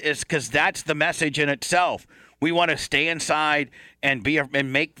didn't is because that's the message in itself. We want to stay inside and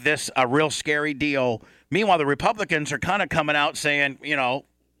and make this a real scary deal. Meanwhile, the Republicans are kind of coming out saying, you know,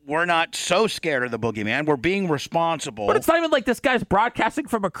 we're not so scared of the boogeyman. We're being responsible. But it's not even like this guy's broadcasting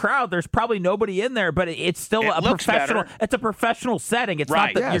from a crowd. There's probably nobody in there, but it's still a professional. Better. It's a professional setting. It's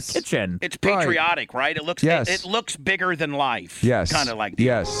not your kitchen. It's patriotic, right? It looks it looks bigger than life. Yes. Kind of like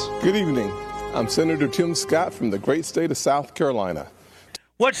yes. Good evening. I'm Senator Tim Scott from the great state of South Carolina.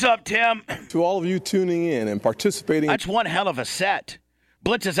 What's up, Tim? To all of you tuning in and participating. That's one hell of a set.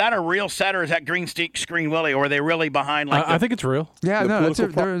 Blitz, is that a real set or is that green screen Willie, or are they really behind? Like I think it's real. Yeah, no,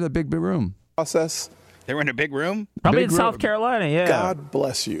 they're in a big room. Process. They're in a big room? Probably in South Carolina, yeah. God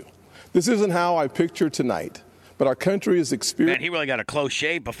bless you. This isn't how I picture tonight, but our country is experiencing. Man, he really got a close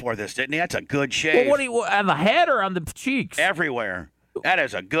shave before this, didn't he? That's a good shave. Well, on the head or on the cheeks? Everywhere. That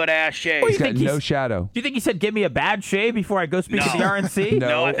is a good ass shave. He's got no shadow. Do you think he said, give me a bad shave before I go speak to the RNC?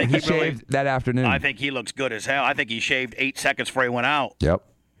 No, I think he shaved that afternoon. I think he looks good as hell. I think he shaved 8 seconds before he went out. Yep.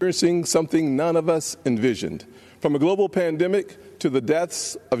 Experiencing something none of us envisioned. From a global pandemic to the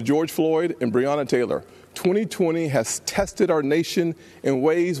deaths of George Floyd and Breonna Taylor, 2020 has tested our nation in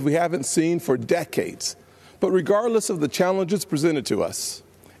ways we haven't seen for decades. But regardless of the challenges presented to us,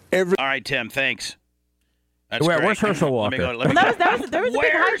 All right, Tim, thanks. That's Where's Herschel Walker? There was a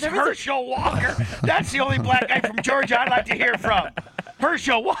Where's big Herschel Walker? That's the only black guy from Georgia I'd like to hear from.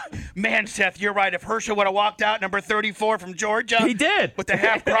 Herschel, man, Seth, you're right. If Herschel would have walked out, number 34 from Georgia. He did. With the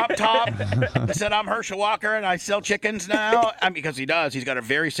half crop top. He said, I'm Herschel Walker, and I sell chickens now. I mean, because he does. He's got a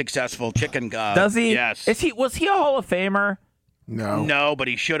very successful chicken Does he? Yes. Was he a Hall of Famer? No, but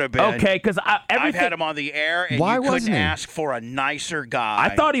he should have been. Okay, because I've had him on the air, and Why you couldn't wasn't he? ask for a nicer guy.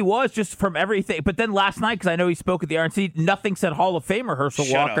 I thought he was just from everything. But then last night, because I know he spoke at the RNC, nothing said Hall of Famer Herschel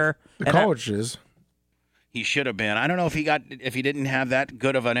Walker. The college is. He should have been. I don't know if he didn't have that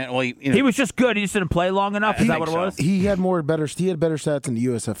good of an. Well, he was just good. He just didn't play long enough. Is that what it was? He had better stats in the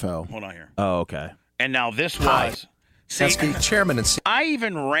USFL. Hold on here. Oh, okay. And now this was. That's the chairman and. I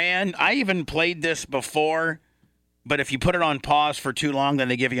even played this before, but if you put it on pause for too long, then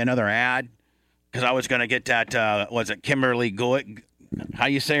they give you another ad. Because I was going to get that. Was it Kimberly Goit? How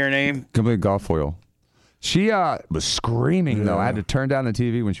you say her name? Kimberly Guilfoyle. She was screaming though. I had to turn down the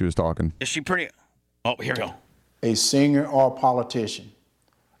TV when she was talking. Is she pretty? Oh, here we go. A singer or a politician.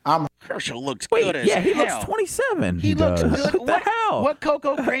 Herschel looks good as hell. He looks 27. He looks good. What the hell? What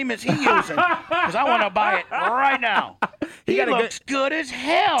cocoa cream is he using? Because I want to buy it right now. He looks good as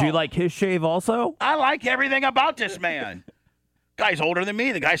hell. Do you like his shave also? I like everything about this man. Guy's older than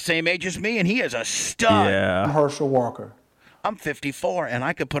me. The guy's same age as me, and he is a stud. Yeah. I'm Herschel Walker. I'm 54, and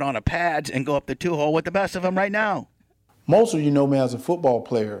I could put on a pads and go up the 2-hole with the best of them right now. Most of you know me as a football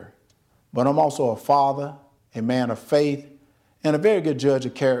player, but I'm also a father, a man of faith, and a very good judge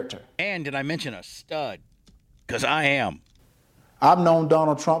of character. And did I mention a stud? Because I am. I've known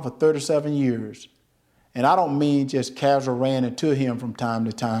Donald Trump for 37 years, and I don't mean just casual ran into him from time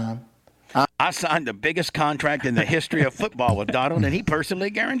to time. I signed the biggest contract in the history of football with Donald, and he personally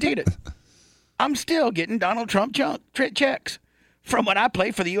guaranteed it. I'm still getting Donald Trump checks from when I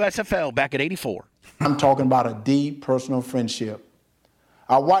played for the USFL back at 84. I'm talking about a deep personal friendship.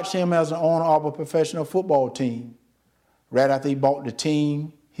 I watched him as an owner of a professional football team. Right after he bought the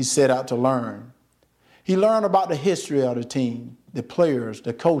team, he set out to learn. He learned about the history of the team, the players,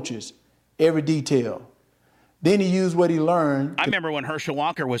 the coaches, every detail. Then he used what he learned. I remember when Herschel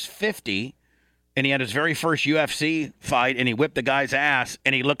Walker was 50, and he had his very first UFC fight, and he whipped the guy's ass,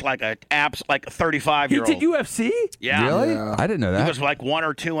 and he looked like a 35-year-old. He did UFC? Yeah. Really? Yeah. I didn't know that. He was like 1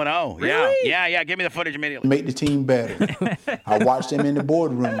 or 2-0. Really? Yeah. Give me the footage immediately. Make the team better. I watched him in the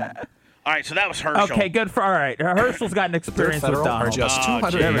boardroom. All right, so that was Herschel. Okay, good for all right. Herschel's got an experience with Donald. Are just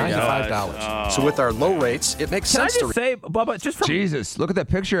 $295. So with our low rates, it makes sense to say, Bubba, just from Jesus, look at that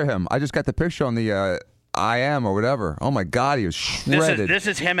picture of him. I just got the picture on the IM or whatever. Oh my God, he was shredded. This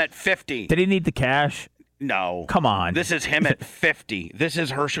is him at 50. Did he need the cash? No. Come on. This is him at 50. This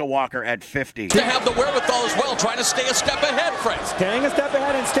is Herschel Walker at 50. To have the wherewithal as well, trying to stay a step ahead, Fred. Staying a step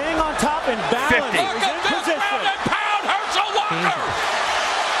ahead and staying on top and balance. 50. Look at this round and pound, Herschel Walker.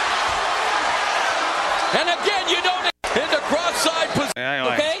 And again, you don't in the cross-side position.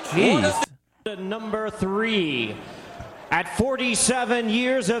 Anyway. Okay? Number 3. At 47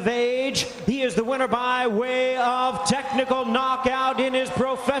 years of age, he is the winner by way of technical knockout in his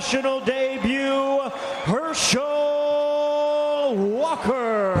professional debut, Herschel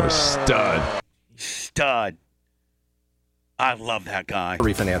Walker. Stud. I love that guy.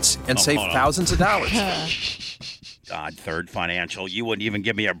 Refinance and save thousands of dollars. God, Third Financial. You wouldn't even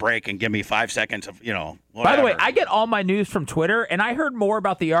give me a break and give me 5 seconds of, whatever. By the way, I get all my news from Twitter, and I heard more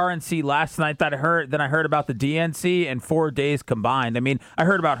about the RNC last night than I heard about the DNC in 4 days combined. I mean, I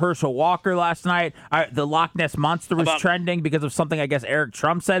heard about Herschel Walker last night. The Loch Ness Monster was trending because of something I guess Eric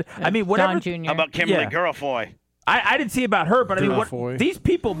Trump said. Yeah. I mean, whatever. Don Jr. How about Kimberly Guilfoyle? I didn't see about her, but I mean, these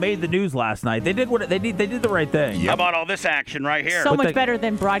people made the news last night. They did they did the right thing. How about all this action right here? So much better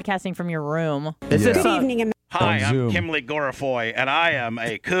than broadcasting from your room. Good evening. Hi, I'm Kimberly Guilfoyle, and I am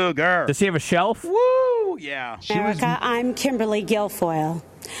a cougar. Does he have a shelf? Woo! Yeah. America, I'm Kimberly Guilfoyle.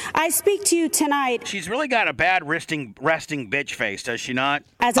 I speak to you tonight. She's really got a bad resting bitch face, does she not?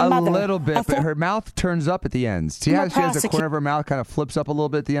 As a mother, little bit, but her mouth turns up at the ends. See how she has the corner of her mouth kind of flips up a little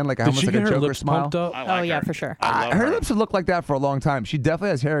bit at the end, like almost like a Joker smile? Yeah, for sure. Her lips would look like that for a long time. She definitely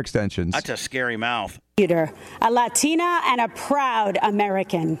has hair extensions. That's a scary mouth. A Latina and a proud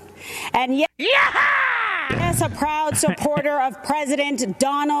American. And yes, a proud supporter of President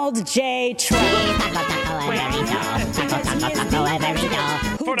Donald J. Trump.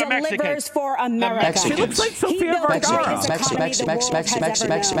 Who delivers for America. She looks like Sophia Vergara. Mexicans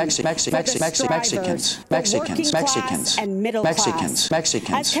and middle class.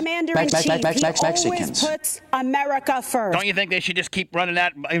 As Commander-in-Chief, he always puts America first. Don't you think they should just keep running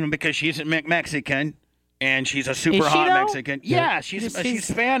that, even because she's Mexican? And she's a super hot Mexican. Yeah, she's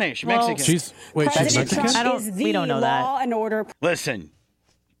Spanish, Mexican. She's Mexican? We don't know that. Listen,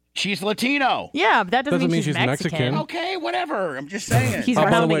 she's Latino. Yeah, but that doesn't mean she's Mexican. Okay, whatever. I'm just saying. He's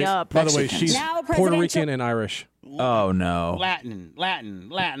rounding up. By the way, she's Puerto Rican and Irish. Oh, no. Latin.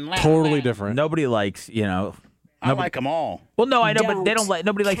 Totally different. Nobody likes, I like them all. Well, no, I know, but they don't like.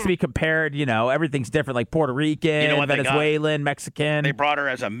 Nobody likes to be compared. Everything's different. Like Puerto Rican, Venezuelan, Mexican. They brought her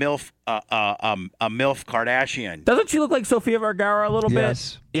as a MILF, a MILF Kardashian. Doesn't she look like Sofia Vergara a little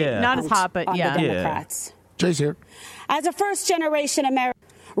bit? Yeah, not as hot, but yeah. Democrats. Jay's here. As a first-generation American,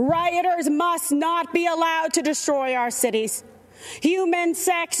 rioters must not be allowed to destroy our cities. Human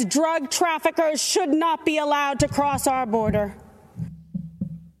sex drug traffickers should not be allowed to cross our border.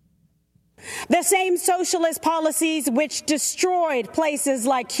 The same socialist policies which destroyed places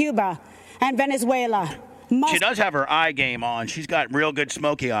like Cuba and Venezuela. She does have her eye game on. She's got real good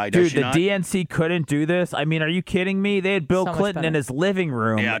smoky eye, does Dude, she the not? DNC couldn't do this. I mean, are you kidding me? They had Bill Clinton in his living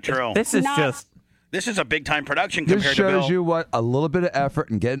room. Yeah, true. This is just... This is a big-time production This compared to Bill. shows you what a little bit of effort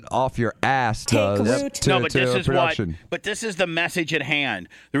and getting off your ass does to production. But this is the message at hand.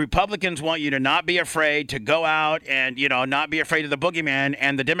 The Republicans want you to not be afraid to go out and, not be afraid of the boogeyman,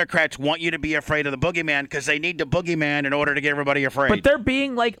 and the Democrats want you to be afraid of the boogeyman because they need the boogeyman in order to get everybody afraid. But they're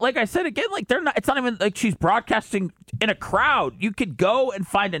being like I said again, they're not. It's not even like she's broadcasting in a crowd. You could go and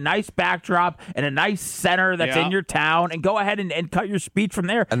find a nice backdrop and a nice center that's in your town, and go ahead and cut your speech from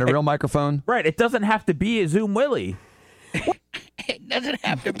there. And a real microphone. Right. It doesn't have to be a Zoom Willie. It doesn't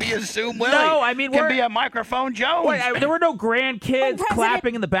have to be a Zoom Willie. No, I mean, it can be a microphone Jones. Wait, there were no grandkids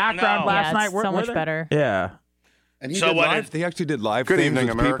clapping in the background last night. So much better. Yeah. And he actually did live things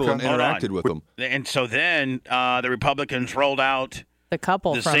with people and interacted with them. And so then the Republicans rolled out the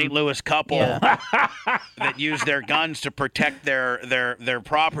couple, the St. Louis couple that used their guns to protect their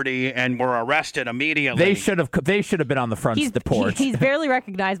property and were arrested immediately. They should have been on the front of the porch. He's barely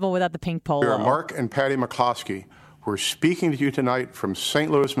recognizable without the pink polo. We are Mark and Patty McCloskey. We're speaking to you tonight from St.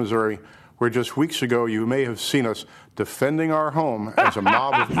 Louis, Missouri, where just weeks ago you may have seen us defending our home as a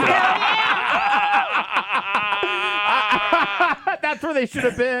mob of That's where they should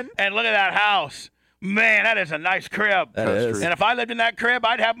have been. And look at that house. Man, that is a nice crib. That is. And if I lived in that crib,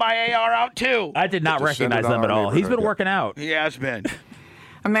 I'd have my AR out too. I did not recognize them at all. He's been working out. He has been.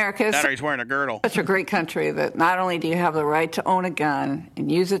 America is he's wearing a girdle. Such a great country that not only do you have the right to own a gun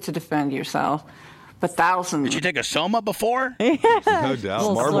and use it to defend yourself, but thousands. Did you take a Soma before? No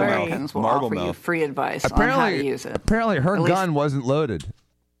doubt. Americans will offer you free advice on how to use it. Apparently, her gun wasn't loaded.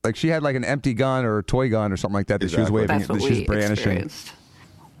 Like she had like an empty gun or a toy gun or something like that she was waving. That's what she's we brandishing. experienced.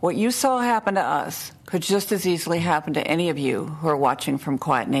 What you saw happen to us could just as easily happen to any of you who are watching from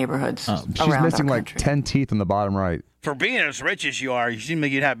quiet neighborhoods around She's missing our like country. 10 teeth on the bottom right. For being as rich as you are, you seem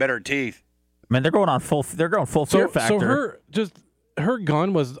like you'd have better teeth. Man, they're going full fear factor. So her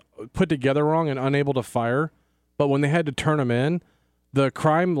gun was put together wrong and unable to fire, but when they had to turn them in, the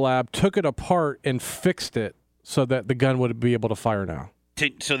crime lab took it apart and fixed it so that the gun would be able to fire now.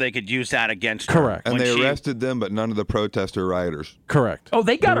 So they could use that against her. Correct. And they arrested them, but none of the protester rioters. Correct. Oh,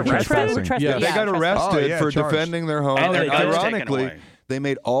 they got arrested? Yeah, they got arrested for defending their home. And their And guns taken ironically, away. they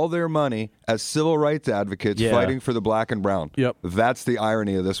made all their money as civil rights advocates fighting for the black and brown. Yep. That's the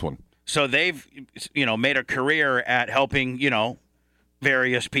irony of this one. So they've, made a career at helping,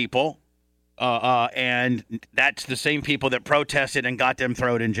 various people. And that's the same people that protested and got them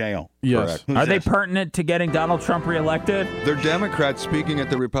thrown in jail. Yes. Are they pertinent to getting Donald Trump reelected? They're Democrats speaking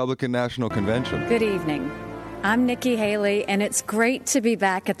at the Republican National Convention. Good evening. I'm Nikki Haley, and it's great to be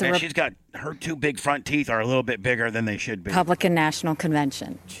back at the And she's got her two big front teeth are a little bit bigger than they should be. Republican National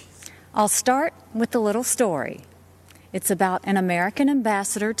Convention. I'll start with a little story. It's about an American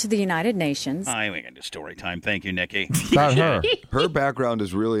ambassador to the United Nations. We got to story time. Thank you, Nikki. About her. Her background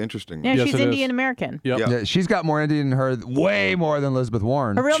is really interesting. Yeah, she's Indian American. Yep. Yeah, she's got more Indian in her, way more than Elizabeth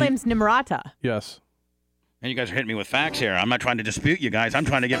Warren. Her real name's Nimrata. Yes. And you guys are hitting me with facts here. I'm not trying to dispute you guys. I'm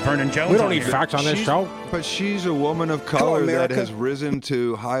trying to get Vernon Jones. We don't on need here. facts on this show. But she's a woman of color that has risen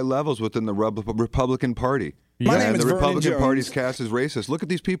to high levels within the Republican Party. My name and is the Vernon Republican Jones. Party's cast is racist. Look at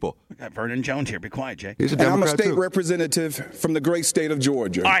these people. We got Vernon Jones here. Be quiet, Jay. He's a And I'm a Democrat state too. representative from the great state of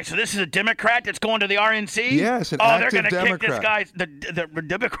Georgia. All right, so this is a Democrat that's going to the RNC? Yes, an they're active going to kick this Democrat. guy. The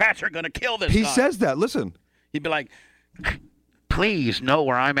Democrats are going to kill this He guy. says that. Listen. He'd be like, please know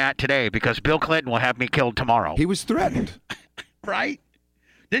where I'm at today because Bill Clinton will have me killed tomorrow. He was threatened. Right?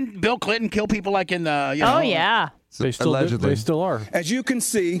 Didn't Bill Clinton kill people like in the, Oh, yeah. They still Allegedly. They still are. As you can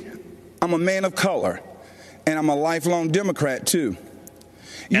see, I'm a man of color, and I'm a lifelong Democrat, too.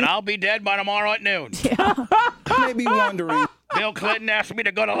 And I'll be dead by tomorrow at noon. You may be wondering, Bill Clinton asked me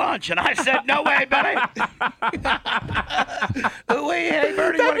to go to lunch, and I said, no way, Billy. Hey,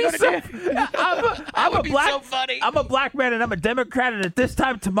 Bernie, you want to go to dinner? I'm a black, so funny. I'm a black man, and I'm a Democrat, and at this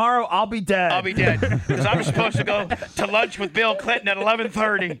time tomorrow, I'll be dead. I'll be dead because I'm supposed to go to lunch with Bill Clinton at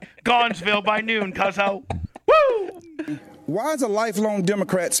 11:30, Gainesville by noon, cuzzo. Woo! why is a lifelong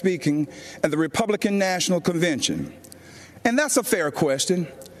Democrat speaking at the Republican National Convention? And that's a fair question.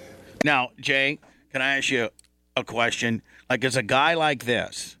 Now, Jay, can I ask you a question? Like, is a guy like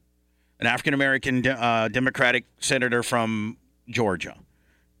this, an African-American Democratic senator from Georgia,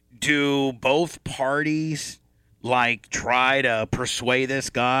 do both parties, like, try to persuade this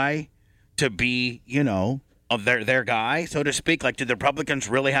guy to be, you know, of their guy, so to speak? Like, do the Republicans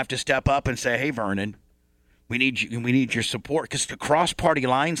really have to step up and say, hey, Vernon, we need your support? Because to cross party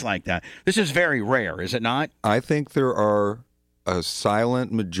lines like that, this is very rare, is it not? I think there are a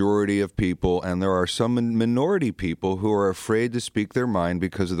silent majority of people, and there are some minority people who are afraid to speak their mind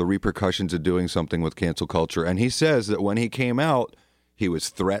because of the repercussions of doing something with cancel culture. And he says that when he came out, he was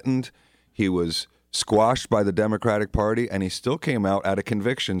threatened, he was squashed by the Democratic Party, and he still came out at a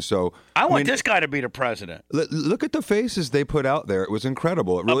conviction. So I want this guy to be the president. Look at the faces they put out there. It was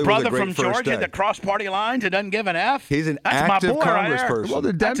incredible. It really a brother was a great from first Georgia day. that crossed party lines and doesn't give an F. He's an That's active my boy right there. congressperson. Well,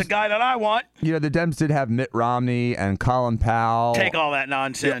 the That's a guy that I want. You know, the Dems did have Mitt Romney and Colin Powell. Take all that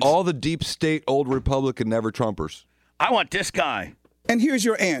nonsense. Yeah, all the deep state old Republican never Trumpers. I want this guy. And here's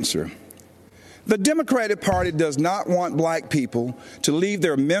your answer. The Democratic Party does not want black people to leave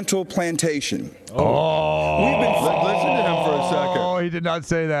their mental plantation. Listen to him for a second. Oh, he did not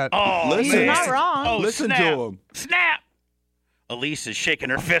say that. Oh, He's man. not wrong. Oh, Listen snap. to him. Snap. Elise is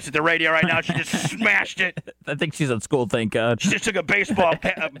shaking her fist at the radio right now. She just smashed it. I think she's at school, thank God. She just took a baseball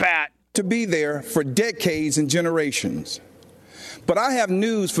bat. To be there for decades and generations. But I have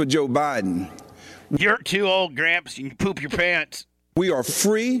news for Joe Biden. You're too old, Gramps. You can poop your pants. We are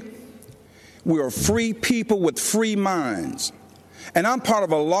free. We are free people with free minds. And I'm part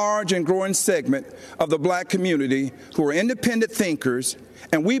of a large and growing segment of the black community who are independent thinkers,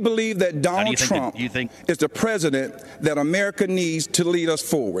 and we believe that Donald Trump is the president that America needs to lead us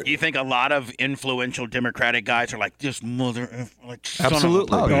forward. Do you think a lot of influential Democratic guys are like, this mother... Like,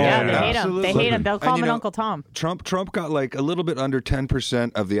 Absolutely. Son of a- Yeah, they hate him. They hate him. They'll call him Uncle Tom. Trump got like a little bit under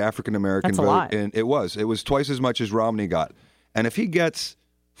 10% of the African American That's a vote. lot. And it was twice as much as Romney got. And if he gets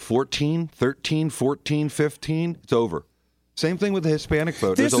 14, 13, 14, 15, it's over. Same thing with the Hispanic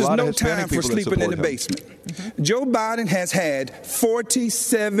vote. This There's a lot is no of Hispanic time for people that sleeping in support the him. basement. Joe Biden has had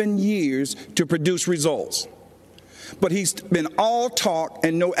 47 years to produce results. but he's been all talk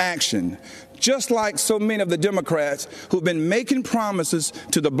and no action, just like so many of the Democrats who've been making promises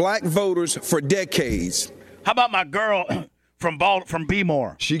to the black voters for decades. How about my girl from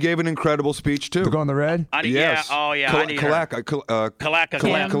Bmore? She gave an incredible speech, too. To go on the red? Yes. Yeah. Oh, yeah. I need her. Kalaka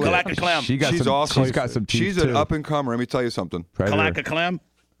Clem. She's awesome. She's got some teeth, She's an up-and-comer. Let me tell you something. Kalaka Clem?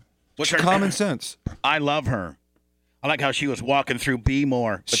 What's her common sense. I love her. I like how she was walking through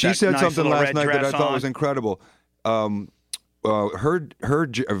Bmore. She said something last night that I thought was incredible. Her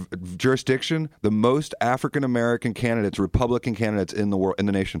jurisdiction, the most African American candidates, Republican candidates in the world, in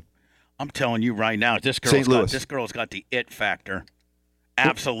the nation. I'm telling you right now, this girl's got the it factor.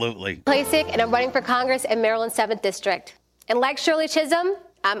 Absolutely. Placek, and I'm running for Congress in Maryland's 7th District. And like Shirley Chisholm,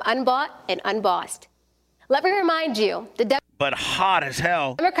 I'm unbought and unbossed. Let me remind you, but hot as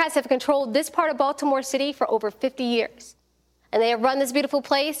hell. Democrats have controlled this part of Baltimore City for over 50 years. And they have run this beautiful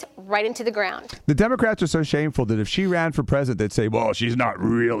place right into the ground. The Democrats are so shameful that if she ran for president, they'd say, well, she's not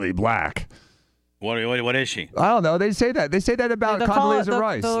really black. What is she? I don't know. They say that. They say that about Condoleezza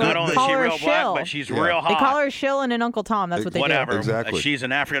Rice. Not only is she real black, but she's real hot. They call her Shill and an Uncle Tom. That's what they do. Exactly. She's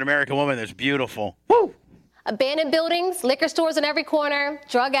an African-American woman that's beautiful. Woo! Abandoned buildings, liquor stores on every corner,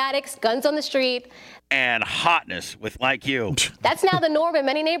 drug addicts, guns on the street. And hotness with like you. That's now the norm in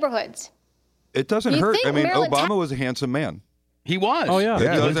many neighborhoods. It doesn't hurt. I mean, Obama was a handsome man. He was. Oh, yeah. It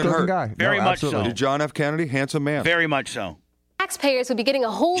doesn't hurt. Guy. Very much so. John F. Kennedy, handsome man. Very much so. Taxpayers would be getting a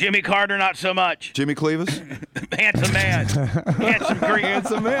whole... Jimmy Carter, not so much. Jimmy Cleavis? Handsome man.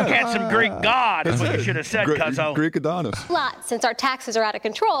 Handsome Greek god is what you should have said, cuzzo. Greek Adonis. ...a lot since our taxes are out of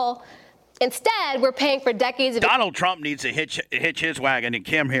control. Instead, we're paying for decades of... Donald Trump needs to hitch his wagon and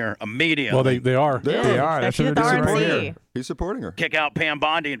Kim here immediately. Well, they are. They are. That's what they're doing. He's supporting her. Kick out Pam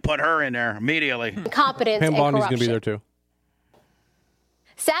Bondi and put her in there immediately. Competence Pam and Bondi's corruption. going to be there, too.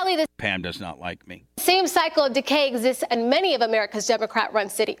 Sadly, the Pam does not like me. same cycle of decay exists in many of America's Democrat-run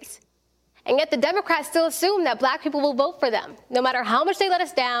cities. And yet the Democrats still assume that black people will vote for them, no matter how much they let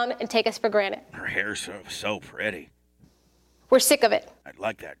us down and take us for granted. Her hair's so pretty. We're sick of it. I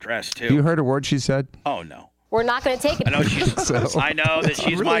like that dress, too. You heard a word she said? Oh, no. We're not going to take it. I know that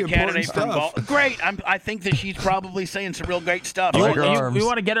she's really my candidate from stuff. Great. I think that she's probably saying some real great stuff. We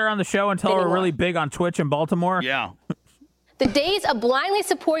want to get her on the show and tell her we're really big on Twitch in Baltimore? Yeah. The days of blindly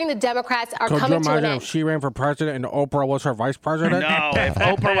supporting the Democrats are coming to an end. If she ran for president and Oprah was her vice president? No, if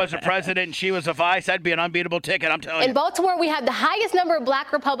Oprah was the president and she was a vice, that'd be an unbeatable ticket, I'm telling you. In Baltimore, we have the highest number of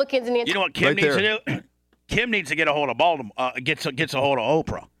black Republicans in the entire... You know what Kim needs to do? Kim needs to get a hold of Baltimore, gets a hold of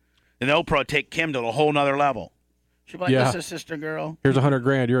Oprah. And Oprah will take Kim to a whole nother level. She'll be like, this is sister girl. Here's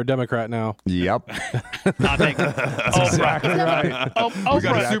 $100,000. You're a Democrat now. Yep. I think Oprah. Exactly right. Oprah, we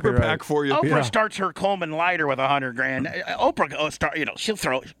got a super PAC for you. Oprah starts her Coleman lighter with $100,000.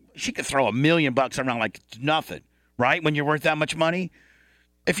 Oprah, she could throw $1 million around like nothing, right? When you're worth that much money.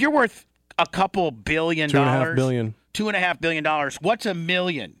 If you're worth a couple $billion, $2.5 billion. $2.5 billion, what's $1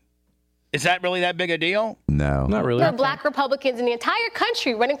 million? Is that really that big a deal? No. Not really. There are black Republicans in the entire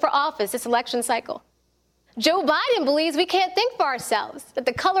country running for office this election cycle. Joe Biden believes we can't think for ourselves, that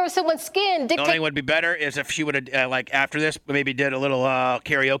the color of someone's skin dictates... The only thing would be better is if she would have, after this, maybe did a little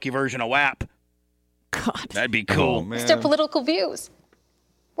karaoke version of WAP. God. That'd be cool. Oh, man. It's their political views.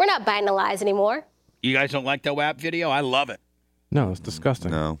 We're not buying the lies anymore. You guys don't like the WAP video? I love it. No, it's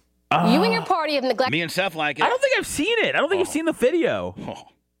disgusting. No. You and your party have neglected... Me and Seth like it. I don't think I've seen it. I don't think you've seen the video.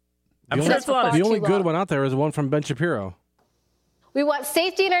 I'm sure it's a lot of... The only good one out there is the one from Ben Shapiro. We want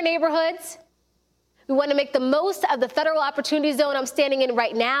safety in our neighborhoods. We want to make the most of the federal opportunity zone I'm standing in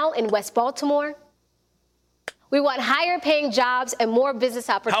right now in West Baltimore. We want higher paying jobs and more business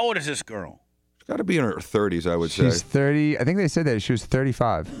opportunities. How old is this girl? She's got to be in her 30s, I would say. She's 30. I think they said that she was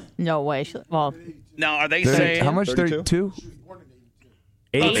 35. No way. Now, are they 30, saying... How much? 32?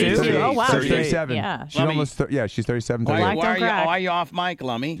 82? Oh, wow. 37. Yeah. She's almost, she's 37. Why are you off mic,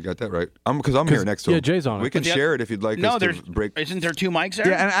 Lummy? You got that right. Because I'm here next to him. Yeah, Jay's on it. We can share it if you'd like us to break. Isn't there two mics there?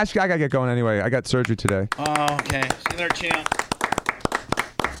 Yeah, and actually, I got to get going anyway. I got surgery today. Oh, okay. See you there, champ.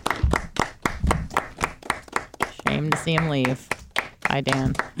 Shame to see him leave. Hi,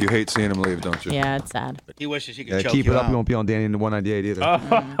 Dan. You hate seeing him leave, don't you? Yeah, it's sad. He wishes he could choke keep you it up. out. You won't be on Danny in the 198 either.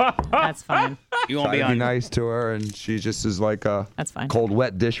 That's fine. You won't be on. on. Be nice to her, and she just is like a That's fine. cold,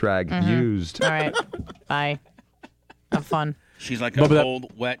 wet dish rag used. All right. Bye. Have fun. She's like a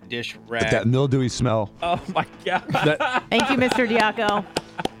cold, wet dish rag. That mildewy smell. Oh, my God. Thank you, Mr. Diaco.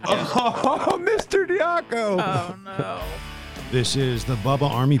 Oh, Mr. Diaco. Oh, no. This is the Bubba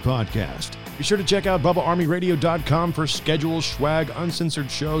Army Podcast. Be sure to check out BubbaArmyRadio.com for schedules, swag, uncensored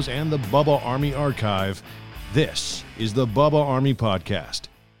shows, and the Bubba Army Archive. This is the Bubba Army Podcast.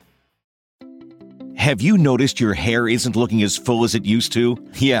 Have you noticed your hair isn't looking as full as it used to?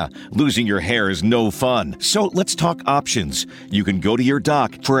 Yeah, losing your hair is no fun. So let's talk options. You can go to your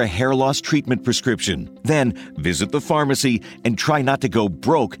doc for a hair loss treatment prescription. Then visit the pharmacy and try not to go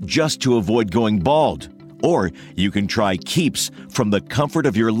broke just to avoid going bald. Or you can try Keeps from the comfort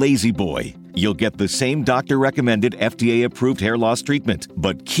of your lazy boy. You'll get the same doctor-recommended FDA-approved hair loss treatment,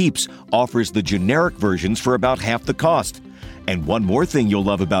 but Keeps offers the generic versions for about half the cost. And one more thing you'll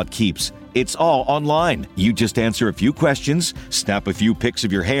love about Keeps. It's all online. You just answer a few questions, snap a few pics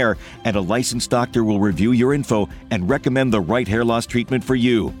of your hair, and a licensed doctor will review your info and recommend the right hair loss treatment for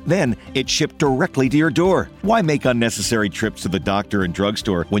you. Then it's shipped directly to your door. Why make unnecessary trips to the doctor and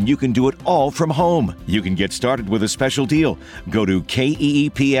drugstore when you can do it all from home? You can get started with a special deal. Go to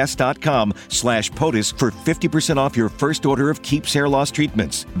keeps.com/POTUS for 50% off your first order of Keeps hair loss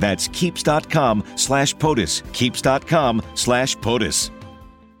treatments. That's keeps.com/POTUS. Keeps.com/POTUS.